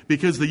guide,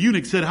 because the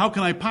eunuch said, how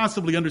can I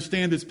possibly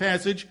understand this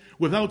passage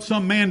without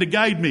some man to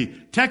guide me?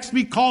 Text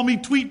me, call me,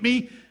 tweet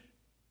me,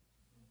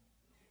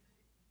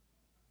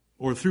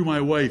 or through my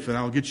wife, and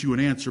I'll get you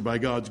an answer by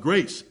God's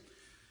grace.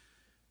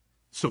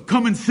 So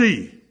come and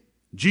see.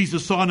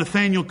 Jesus saw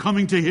Nathanael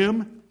coming to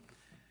him,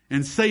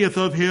 and saith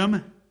of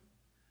him,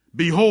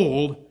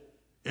 behold,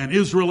 an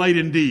Israelite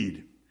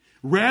indeed.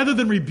 Rather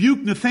than rebuke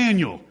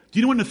Nathanael, do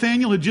you know what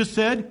Nathanael had just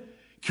said?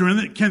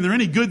 Can there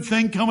any good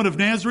thing come out of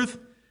Nazareth?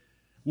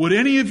 Would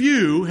any of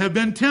you have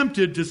been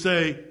tempted to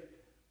say,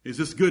 is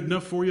this good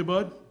enough for you,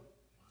 bud?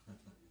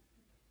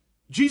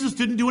 Jesus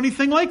didn't do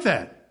anything like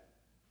that.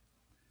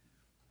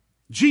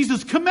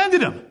 Jesus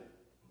commended him.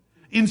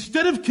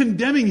 Instead of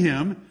condemning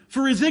him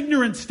for his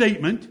ignorant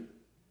statement,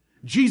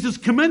 Jesus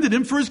commended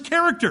him for his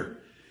character.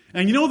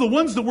 And you know, the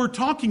ones that we're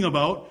talking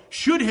about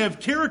should have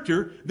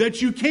character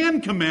that you can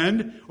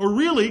commend, or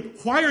really,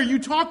 why are you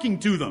talking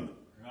to them?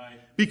 Right.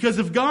 Because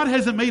if God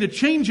hasn't made a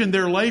change in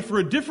their life or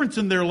a difference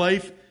in their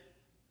life,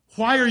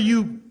 why are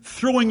you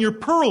throwing your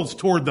pearls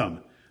toward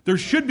them? There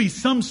should be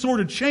some sort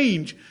of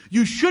change.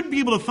 You should be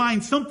able to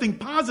find something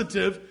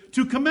positive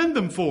to commend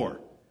them for.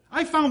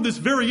 I found this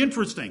very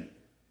interesting.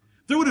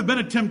 There would have been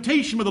a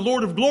temptation with the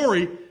Lord of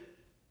glory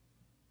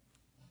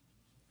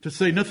to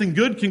say nothing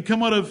good can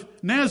come out of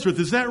Nazareth.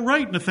 Is that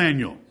right,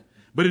 Nathanael?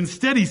 But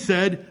instead he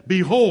said,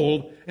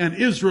 behold, an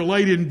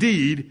Israelite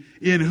indeed,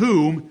 in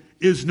whom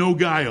is no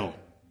guile.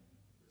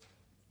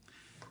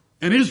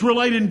 An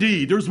Israelite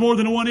indeed. There's more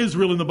than one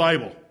Israel in the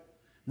Bible.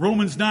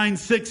 Romans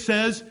 9:6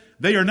 says,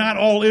 they are not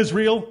all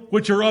Israel,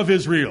 which are of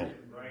Israel.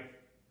 Right.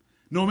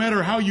 No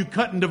matter how you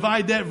cut and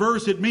divide that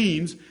verse, it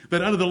means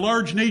that out of the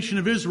large nation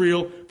of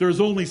Israel,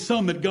 there's only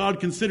some that God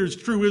considers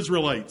true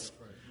Israelites.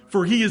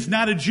 For he is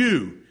not a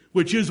Jew,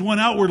 which is one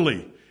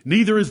outwardly.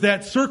 Neither is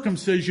that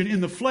circumcision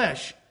in the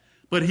flesh,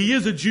 but he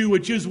is a Jew,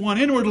 which is one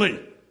inwardly.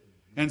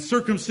 And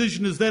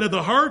circumcision is that of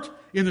the heart,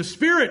 in the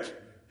spirit,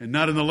 and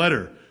not in the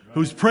letter,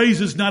 whose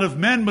praise is not of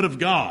men, but of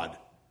God.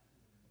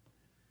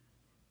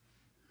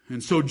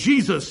 And so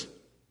Jesus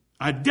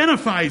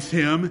identifies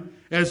him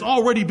as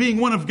already being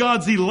one of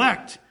God's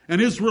elect,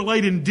 an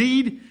Israelite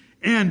indeed,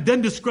 and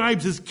then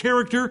describes his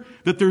character,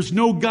 that there's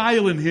no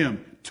guile in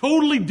him.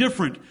 Totally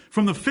different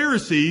from the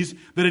Pharisees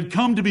that had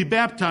come to be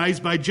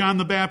baptized by John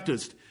the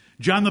Baptist.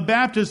 John the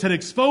Baptist had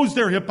exposed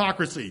their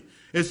hypocrisy.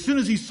 As soon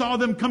as he saw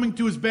them coming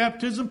to his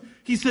baptism,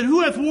 he said,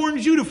 who hath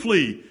warned you to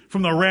flee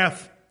from the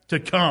wrath to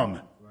come?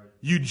 Right.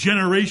 You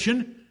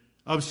generation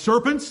of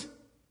serpents?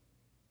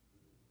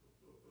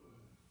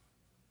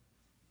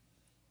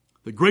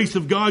 The grace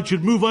of God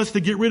should move us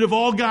to get rid of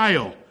all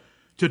guile,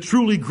 to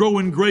truly grow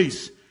in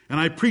grace. And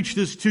I preach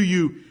this to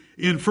you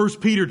in 1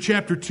 Peter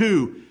chapter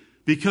 2,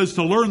 because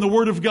to learn the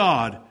Word of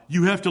God,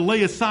 you have to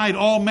lay aside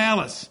all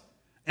malice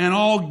and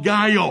all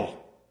guile.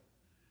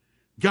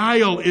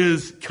 Guile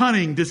is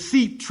cunning,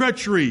 deceit,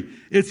 treachery.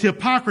 It's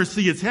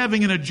hypocrisy. It's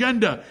having an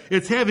agenda.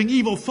 It's having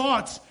evil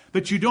thoughts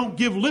that you don't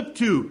give lip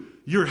to.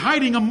 You're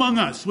hiding among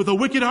us with a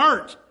wicked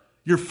heart.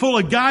 You're full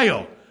of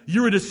guile.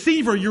 You're a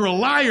deceiver. You're a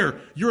liar.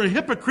 You're a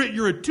hypocrite.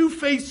 You're a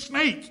two-faced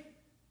snake.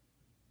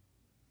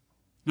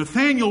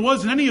 Nathanael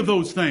wasn't any of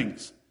those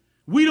things.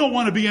 We don't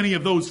want to be any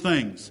of those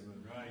things.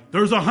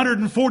 There's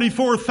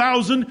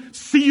 144,000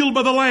 sealed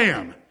by the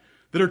Lamb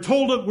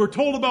that we're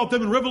told about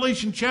them in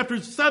Revelation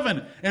chapters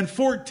 7 and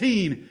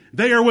 14.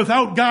 They are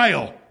without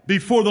guile.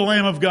 before the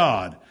Lamb of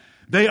God.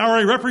 They are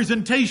a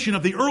representation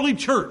of the early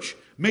church,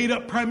 made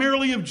up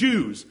primarily of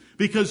Jews,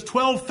 because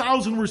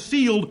 12,000 were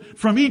sealed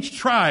from each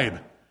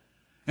tribe.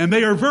 And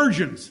they are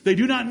virgins. They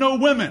do not know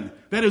women.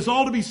 That is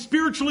all to be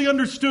spiritually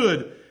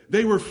understood.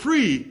 They were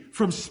free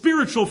from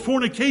spiritual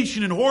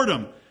fornication and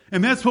whoredom.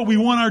 And that's what we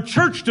want our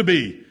church to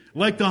be,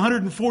 like the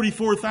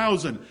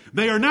 144,000.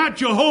 They are not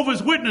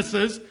Jehovah's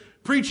Witnesses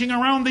preaching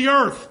around the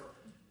earth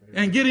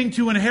and getting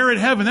to inherit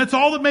heaven. That's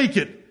all that make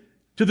it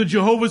to the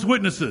Jehovah's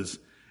Witnesses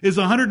is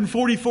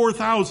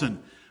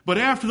 144,000. But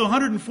after the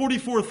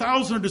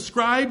 144,000 are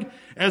described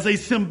as a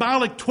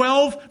symbolic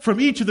 12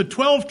 from each of the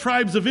 12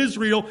 tribes of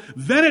Israel,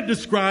 then it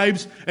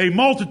describes a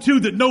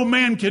multitude that no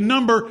man can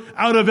number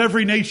out of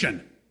every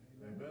nation.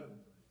 Amen.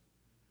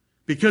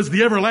 Because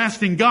the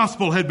everlasting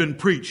gospel had been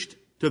preached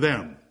to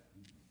them.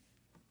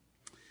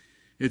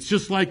 It's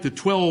just like the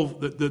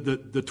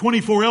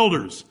 24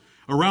 elders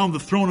around the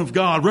throne of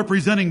God,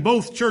 representing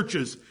both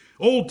churches,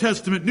 Old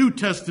Testament, New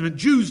Testament,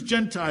 Jews,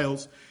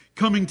 Gentiles,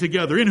 coming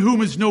together, in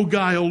whom is no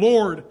guile.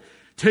 Lord,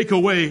 take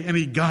away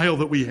any guile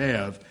that we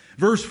have.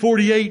 Verse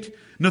 48,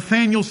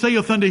 Nathanael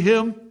saith unto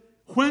him,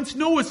 Whence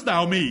knowest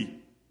thou me?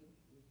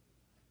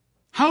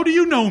 How do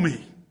you know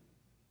me?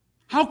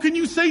 How can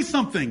you say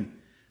something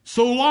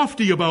so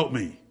lofty about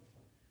me?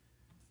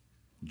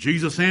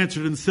 Jesus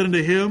answered and said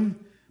unto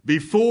him,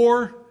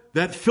 Before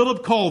that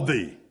Philip called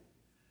thee,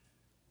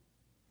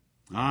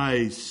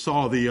 I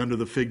saw thee under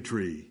the fig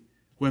tree.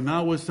 When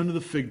thou wast under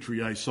the fig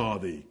tree, I saw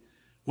thee.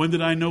 When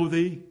did I know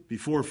thee?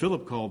 Before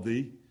Philip called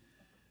thee.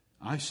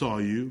 I saw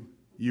you.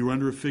 You were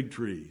under a fig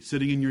tree,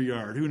 sitting in your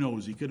yard. Who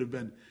knows? He could have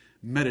been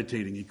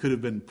meditating. He could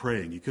have been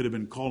praying. He could have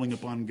been calling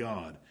upon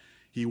God.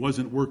 He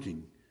wasn't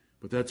working,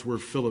 but that's where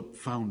Philip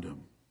found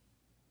him.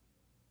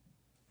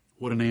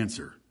 What an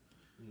answer.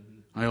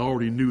 I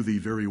already knew thee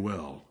very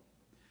well.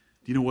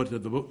 Do you know what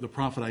the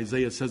prophet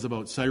Isaiah says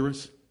about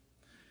Cyrus?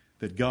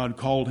 That God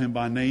called him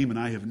by name, and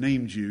I have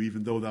named you,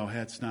 even though thou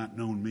hadst not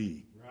known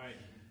me.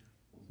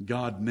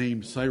 God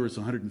named Cyrus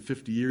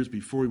 150 years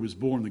before he was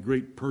born, the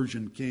great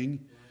Persian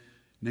king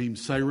named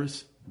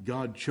Cyrus.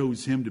 God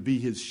chose him to be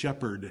his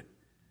shepherd.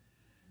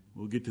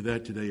 We'll get to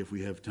that today if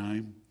we have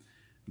time,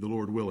 the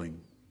Lord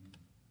willing.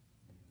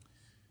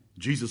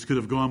 Jesus could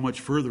have gone much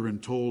further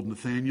and told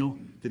Nathanael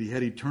that he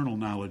had eternal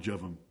knowledge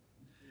of him,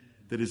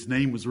 that his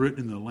name was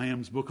written in the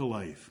Lamb's Book of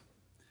Life.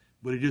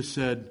 But he just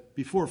said,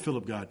 before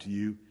Philip got to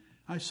you,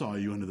 I saw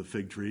you under the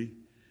fig tree.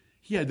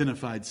 He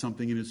identified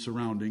something in his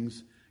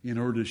surroundings in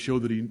order to show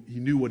that he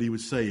knew what he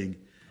was saying.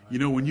 You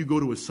know, when you go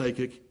to a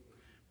psychic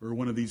or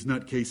one of these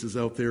nutcases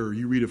out there, or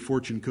you read a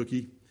fortune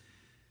cookie,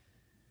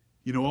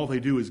 you know, all they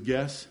do is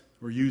guess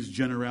or use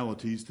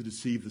generalities to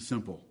deceive the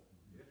simple.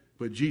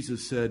 But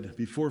Jesus said,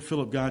 before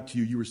Philip got to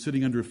you, you were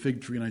sitting under a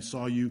fig tree, and I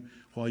saw you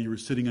while you were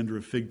sitting under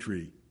a fig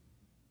tree.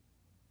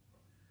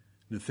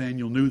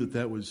 Nathanael knew that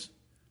that was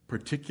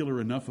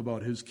particular enough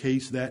about his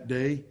case that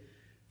day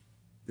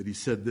that he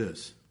said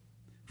this.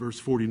 Verse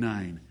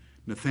 49,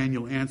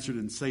 Nathanael answered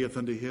and saith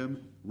unto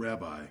him,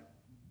 Rabbi.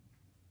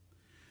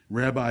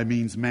 Rabbi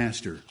means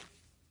master,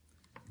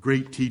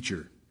 great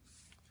teacher.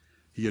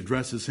 He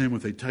addresses him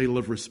with a title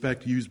of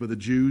respect used by the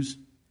Jews.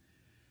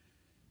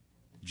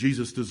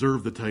 Jesus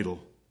deserved the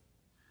title.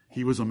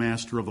 He was a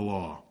master of the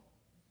law.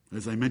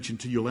 As I mentioned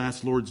to you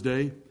last Lord's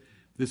Day,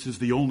 this is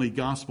the only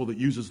gospel that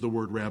uses the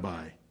word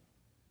rabbi.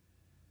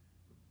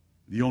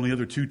 The only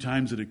other two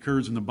times it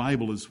occurs in the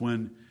Bible is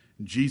when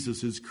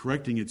Jesus is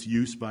correcting its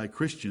use by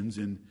Christians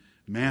in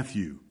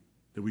Matthew,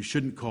 that we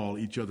shouldn't call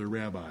each other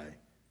rabbi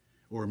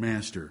or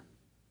master.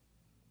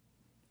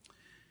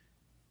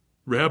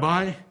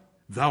 Rabbi,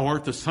 thou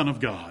art the Son of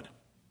God.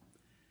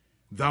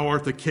 Thou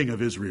art the King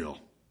of Israel.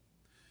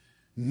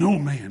 No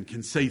man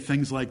can say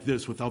things like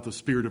this without the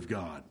Spirit of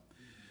God.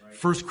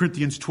 1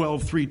 Corinthians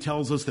 12:3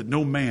 tells us that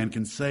no man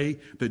can say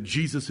that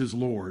Jesus is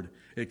Lord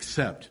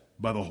except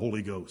by the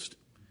Holy Ghost.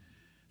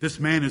 This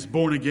man is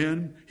born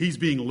again. He's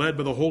being led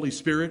by the Holy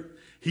Spirit.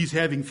 He's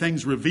having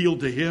things revealed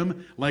to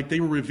him like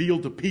they were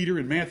revealed to Peter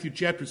in Matthew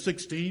chapter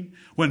 16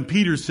 when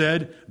Peter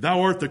said,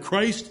 Thou art the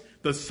Christ,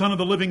 the Son of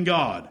the living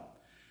God.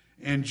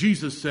 And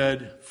Jesus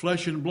said,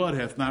 Flesh and blood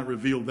hath not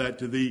revealed that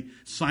to thee,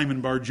 Simon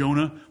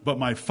Bar-Jonah, but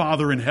my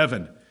Father in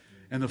heaven.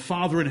 And the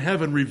Father in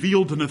heaven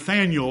revealed to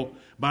Nathanael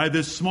by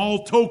this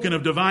small token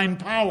of divine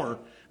power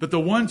that the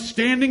one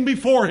standing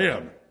before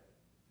him,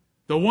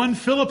 the one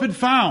Philip had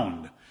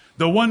found,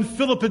 the one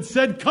Philip had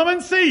said, Come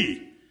and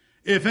see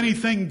if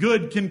anything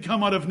good can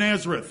come out of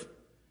Nazareth.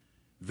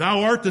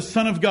 Thou art the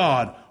Son of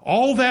God.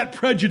 All that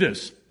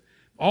prejudice,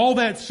 all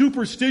that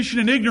superstition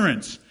and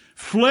ignorance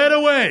fled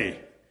away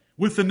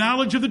with the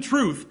knowledge of the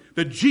truth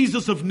that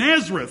Jesus of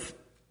Nazareth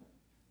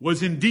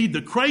was indeed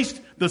the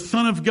Christ, the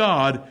Son of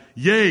God,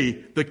 yea,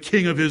 the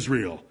King of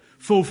Israel,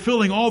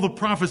 fulfilling all the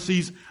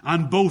prophecies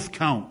on both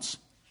counts.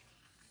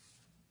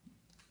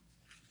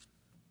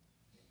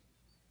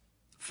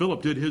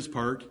 Philip did his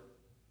part,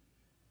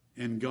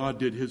 and God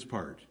did his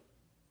part.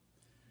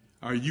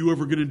 Are you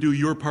ever going to do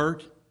your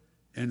part?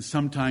 And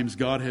sometimes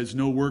God has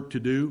no work to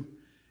do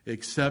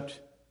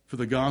except for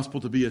the gospel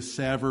to be a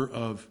savor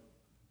of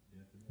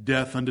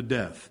death unto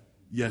death?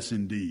 Yes,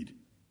 indeed.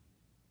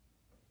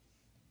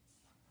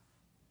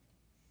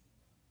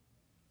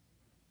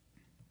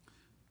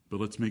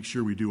 But let's make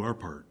sure we do our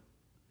part.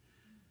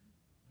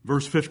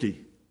 Verse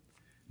 50,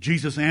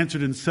 Jesus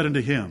answered and said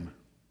unto him,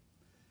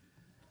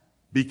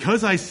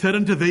 because I said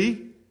unto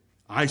thee,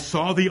 I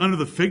saw thee under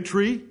the fig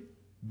tree,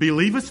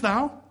 believest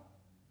thou?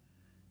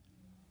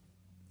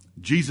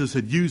 Jesus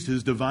had used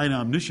his divine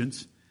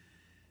omniscience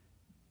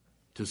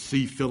to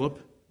see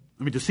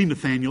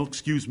Nathanael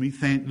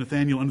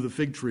under the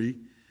fig tree.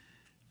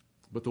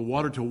 But the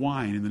water to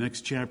wine in the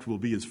next chapter will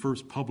be his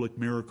first public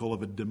miracle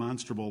of a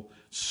demonstrable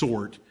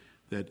sort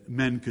that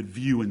men could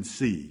view and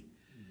see.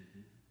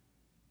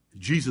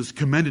 Jesus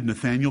commended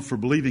Nathanael for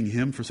believing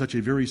him for such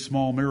a very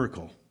small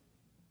miracle.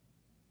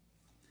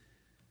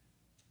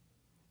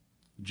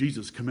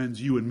 Jesus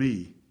commends you and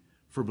me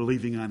for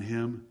believing on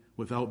him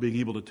without being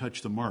able to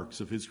touch the marks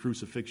of his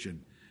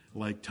crucifixion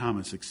like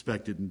Thomas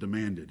expected and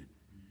demanded.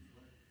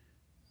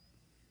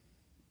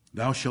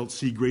 Thou shalt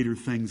see greater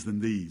things than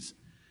these.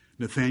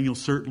 Nathanael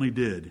certainly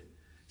did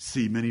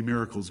see many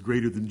miracles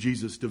greater than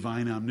Jesus'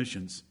 divine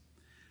omniscience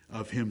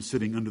of him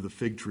sitting under the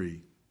fig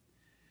tree.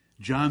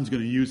 John's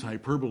going to use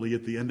hyperbole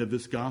at the end of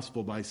this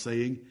gospel by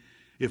saying,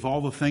 if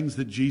all the things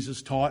that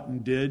Jesus taught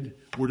and did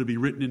were to be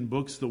written in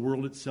books, the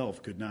world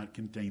itself could not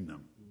contain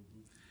them.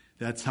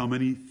 That's how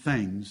many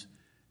things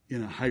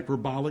in a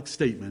hyperbolic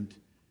statement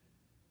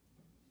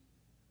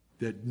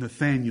that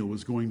Nathanael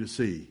was going to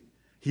see.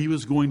 He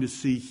was going to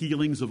see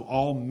healings of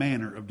all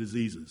manner of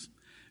diseases.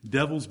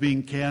 Devils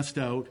being cast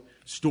out,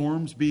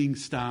 storms being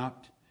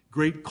stopped,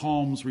 great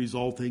calms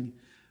resulting,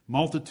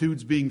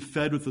 multitudes being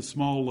fed with a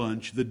small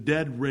lunch, the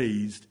dead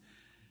raised.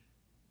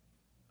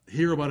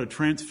 Hear about a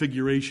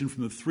transfiguration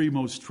from the three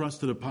most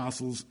trusted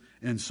apostles,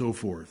 and so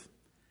forth.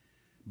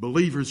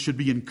 Believers should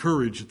be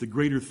encouraged at the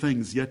greater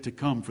things yet to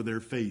come for their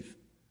faith.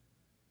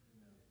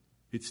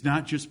 It's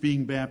not just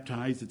being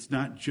baptized. It's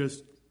not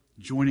just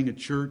joining a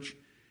church.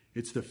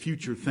 It's the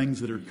future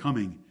things that are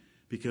coming,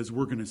 because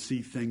we're going to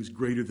see things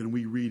greater than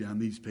we read on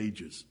these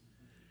pages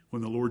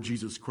when the Lord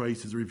Jesus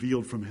Christ is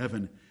revealed from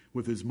heaven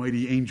with his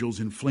mighty angels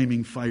in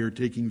flaming fire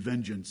taking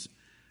vengeance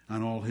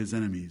on all his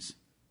enemies.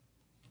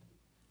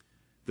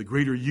 The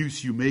greater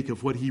use you make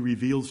of what he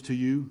reveals to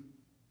you,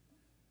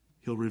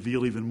 he'll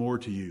reveal even more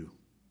to you.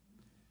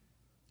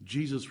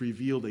 Jesus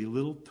revealed a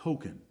little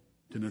token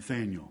to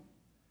Nathanael.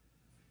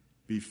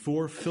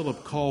 Before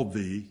Philip called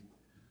thee,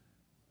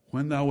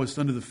 when thou wast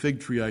under the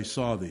fig tree, I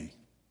saw thee.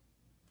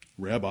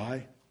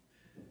 Rabbi,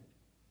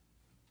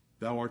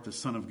 thou art the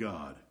Son of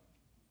God.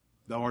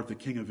 Thou art the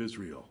King of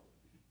Israel.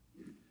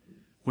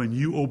 When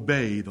you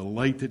obey the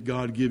light that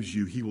God gives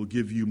you, he will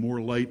give you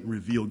more light and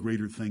reveal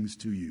greater things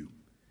to you.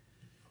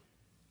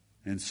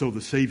 And so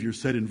the Savior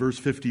said in verse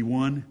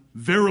 51,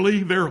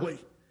 verily, verily,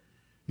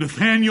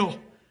 Nathanael,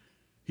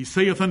 he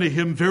saith unto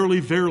him, verily,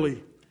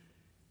 verily.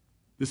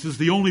 This is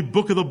the only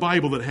book of the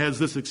Bible that has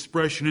this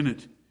expression in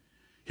it.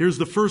 Here's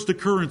the first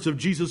occurrence of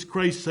Jesus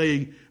Christ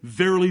saying,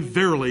 verily,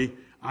 verily,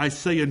 I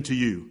say unto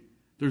you.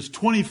 There's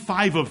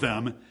 25 of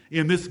them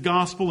in this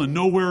gospel and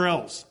nowhere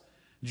else.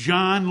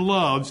 John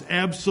loves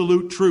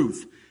absolute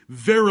truth.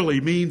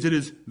 Verily means it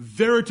is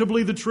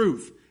veritably the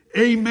truth.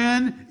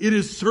 Amen, it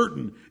is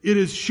certain. It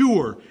is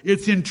sure.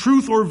 It's in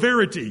truth or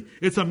verity.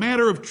 It's a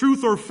matter of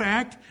truth or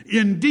fact.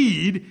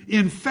 Indeed,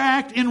 in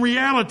fact, in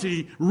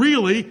reality,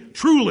 really,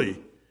 truly.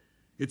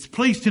 It's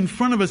placed in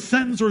front of a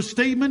sentence or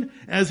statement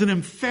as an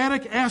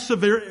emphatic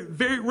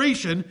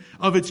asseveration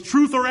of its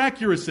truth or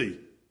accuracy.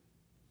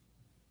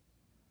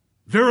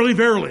 Verily,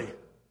 verily.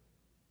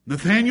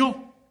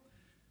 Nathanael,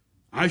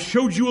 I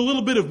showed you a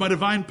little bit of my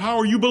divine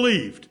power. You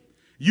believed.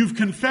 You've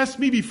confessed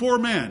me before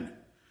men.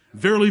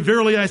 Verily,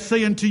 verily, I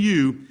say unto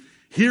you,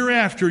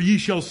 hereafter ye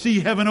shall see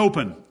heaven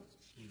open.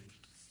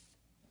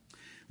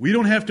 We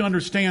don't have to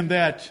understand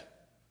that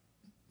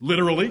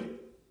literally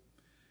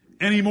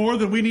any more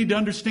than we need to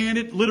understand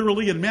it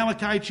literally in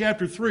Malachi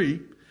chapter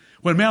 3,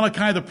 when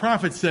Malachi the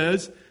prophet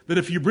says that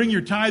if you bring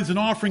your tithes and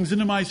offerings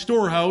into my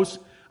storehouse,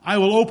 I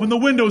will open the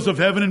windows of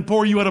heaven and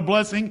pour you out a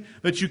blessing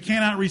that you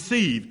cannot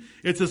receive.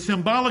 It's a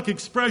symbolic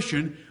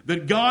expression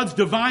that God's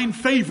divine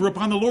favor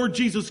upon the Lord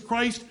Jesus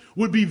Christ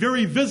would be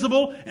very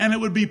visible and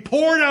it would be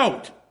poured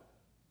out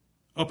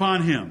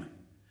upon him.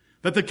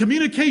 That the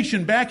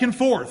communication back and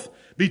forth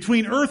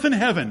between earth and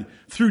heaven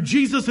through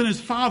Jesus and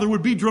his Father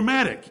would be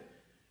dramatic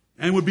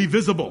and would be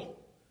visible.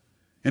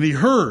 And he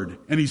heard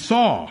and he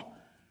saw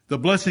the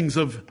blessings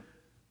of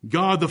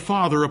God the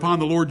Father upon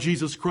the Lord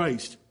Jesus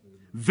Christ.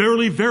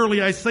 Verily,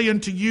 verily, I say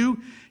unto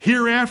you,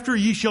 hereafter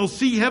ye shall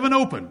see heaven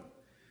open.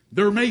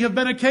 There may have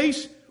been a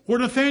case where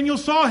Nathanael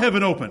saw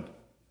heaven open.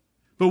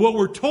 But what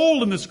we're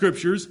told in the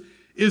Scriptures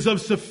is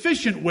of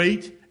sufficient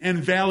weight and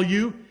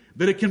value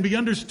that it can be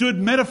understood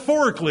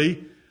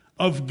metaphorically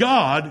of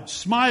God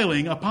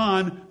smiling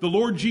upon the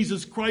Lord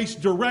Jesus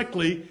Christ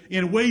directly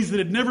in ways that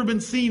had never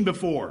been seen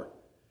before.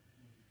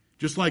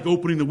 Just like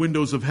opening the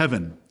windows of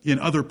heaven in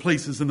other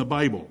places in the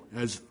Bible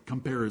as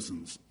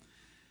comparisons.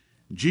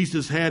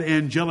 Jesus had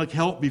angelic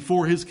help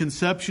before his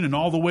conception and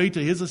all the way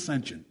to his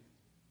ascension.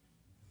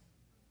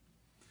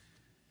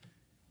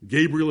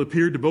 Gabriel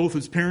appeared to both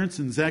his parents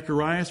and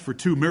Zacharias for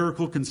 2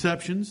 miracle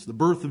conceptions. The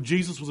birth of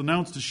Jesus was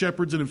announced to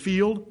shepherds in a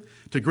field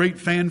to great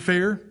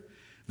fanfare.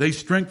 They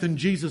strengthened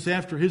Jesus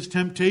after his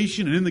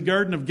temptation and in the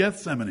Garden of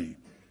Gethsemane.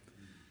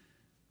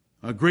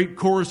 A great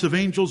chorus of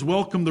angels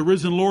welcomed the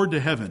risen Lord to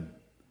heaven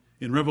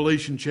in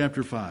Revelation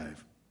chapter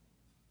 5.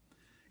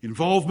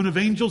 Involvement of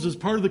angels is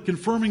part of the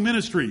confirming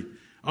ministry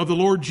of the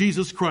Lord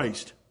Jesus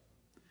Christ.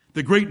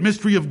 The great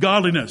mystery of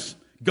godliness.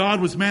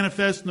 God was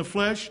manifest in the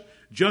flesh,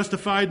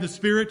 justified in the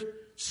Spirit,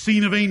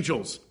 seen of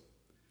angels.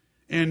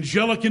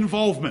 Angelic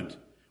involvement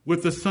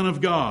with the Son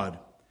of God.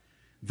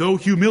 Though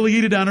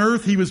humiliated on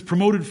earth, he was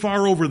promoted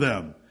far over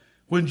them.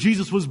 When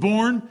Jesus was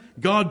born,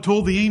 God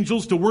told the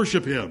angels to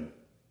worship him.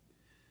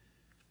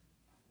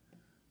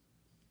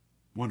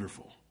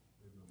 Wonderful.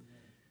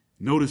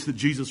 Notice that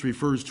Jesus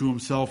refers to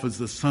himself as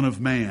the Son of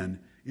Man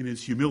in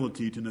his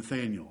humility to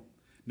Nathanael.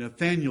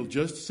 Nathanael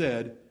just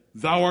said,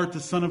 "Thou art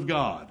the Son of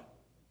God."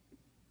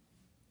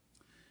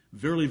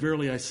 Verily,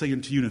 verily, I say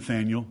unto you,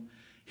 Nathanael,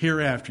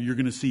 hereafter you're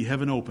going to see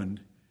heaven opened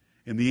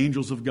and the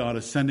angels of God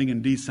ascending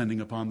and descending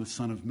upon the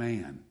Son of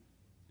Man,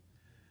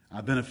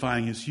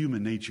 identifying his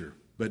human nature,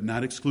 but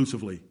not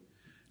exclusively.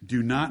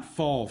 Do not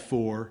fall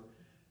for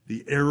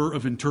the error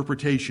of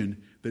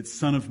interpretation that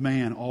Son of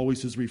Man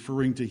always is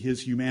referring to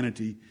his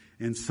humanity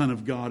and Son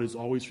of God is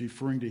always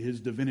referring to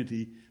his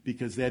divinity,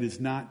 because that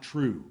is not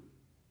true.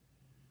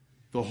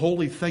 The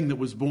holy thing that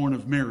was born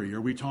of Mary,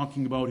 are we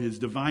talking about his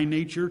divine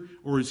nature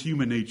or his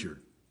human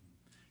nature?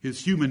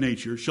 His human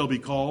nature shall be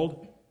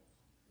called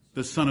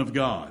the Son of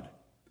God.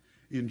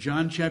 In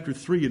John chapter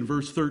 3 and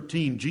verse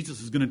 13,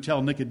 Jesus is going to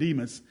tell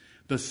Nicodemus,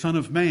 the Son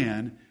of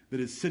Man that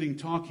is sitting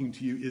talking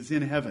to you is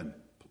in heaven,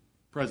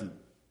 present,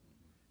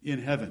 in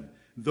heaven.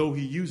 Though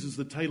he uses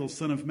the title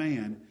Son of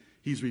Man,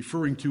 he's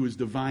referring to his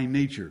divine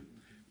nature.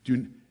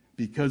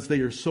 Because they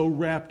are so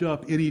wrapped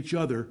up in each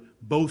other,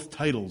 both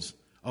titles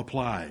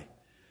apply.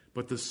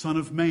 But the Son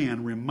of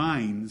Man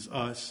reminds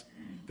us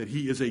that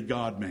he is a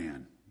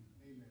God-man.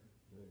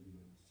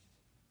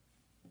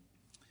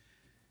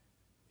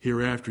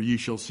 Hereafter ye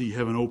shall see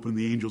heaven open,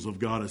 the angels of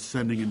God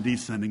ascending and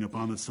descending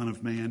upon the Son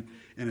of Man.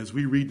 And as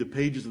we read the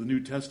pages of the New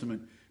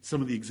Testament,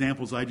 some of the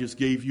examples I just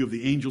gave you of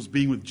the angels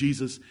being with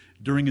Jesus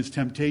during his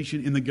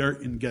temptation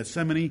in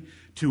Gethsemane.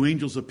 2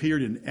 angels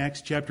appeared in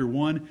Acts chapter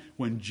 1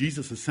 when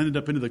Jesus ascended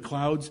up into the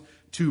clouds.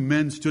 2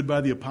 men stood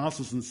by the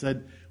apostles and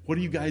said, "What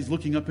are you guys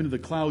looking up into the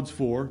clouds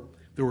for?"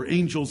 There were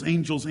angels,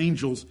 angels,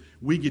 angels.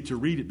 We get to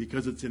read it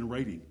because it's in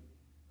writing.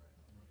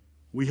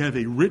 We have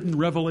a written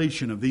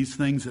revelation of these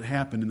things that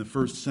happened in the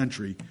first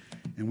century,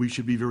 and we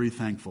should be very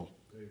thankful.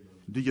 Amen.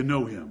 Do you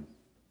know him?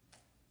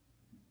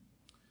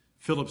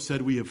 Philip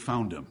said, "We have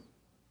found him."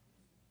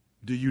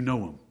 Do you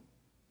know him?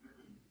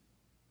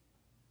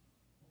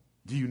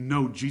 Do you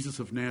know Jesus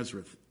of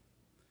Nazareth,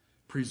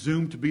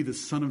 presumed to be the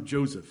son of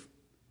Joseph,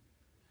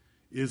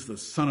 is the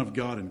Son of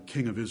God and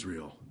King of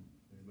Israel?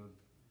 Amen.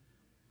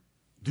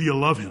 Do you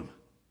love him?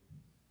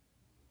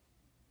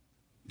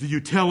 Do you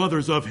tell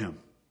others of him?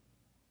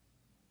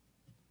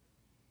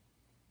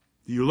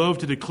 Do you love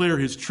to declare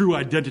his true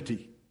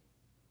identity?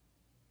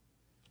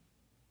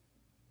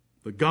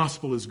 The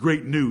gospel is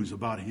great news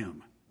about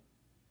him.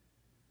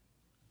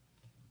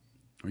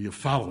 Are you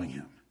following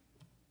him?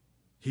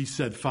 He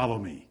said, "Follow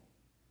me."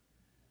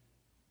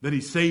 Then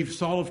he saved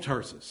Saul of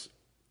Tarsus,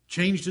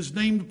 changed his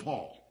name to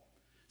Paul,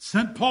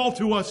 sent Paul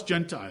to us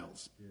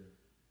Gentiles.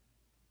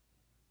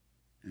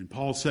 And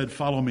Paul said,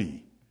 "Follow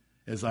me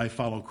as I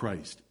follow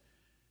Christ."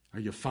 Are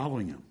you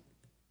following him?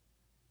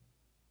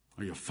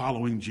 Are you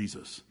following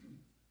Jesus?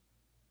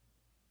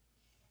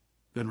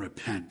 Then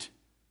repent.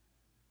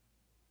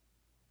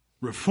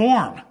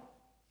 Reform.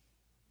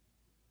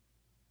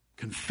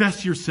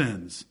 Confess your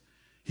sins.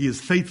 He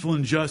is faithful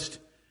and just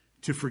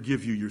to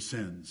forgive you your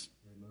sins.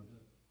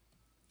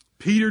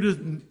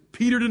 Amen.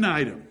 Peter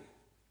denied him.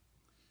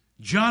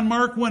 John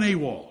Mark went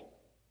AWOL.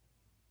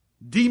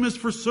 Demas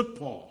forsook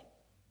Paul.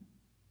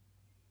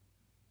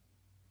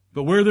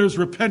 But where there's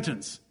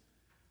repentance,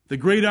 the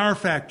great R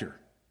factor,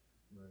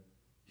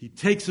 he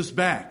takes us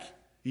back.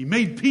 He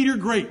made Peter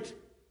great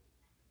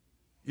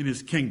in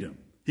his kingdom.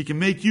 He can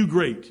make you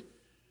great.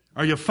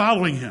 Are you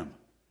following him?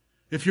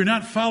 If you're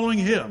not following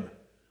him,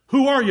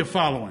 who are you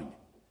following?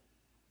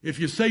 If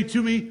you say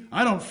to me,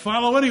 "I don't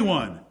follow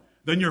anyone,"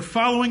 then you're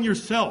following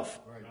yourself.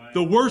 Right.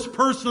 The worst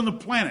person on the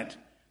planet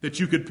that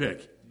you could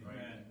pick. Right.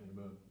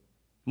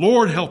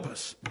 Lord, help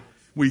us.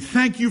 We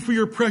thank you for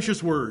your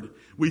precious word.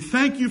 We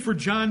thank you for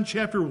John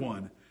chapter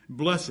 1.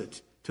 Bless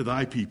it to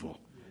thy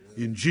people.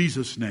 In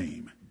Jesus'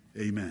 name,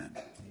 amen.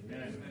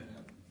 Amen.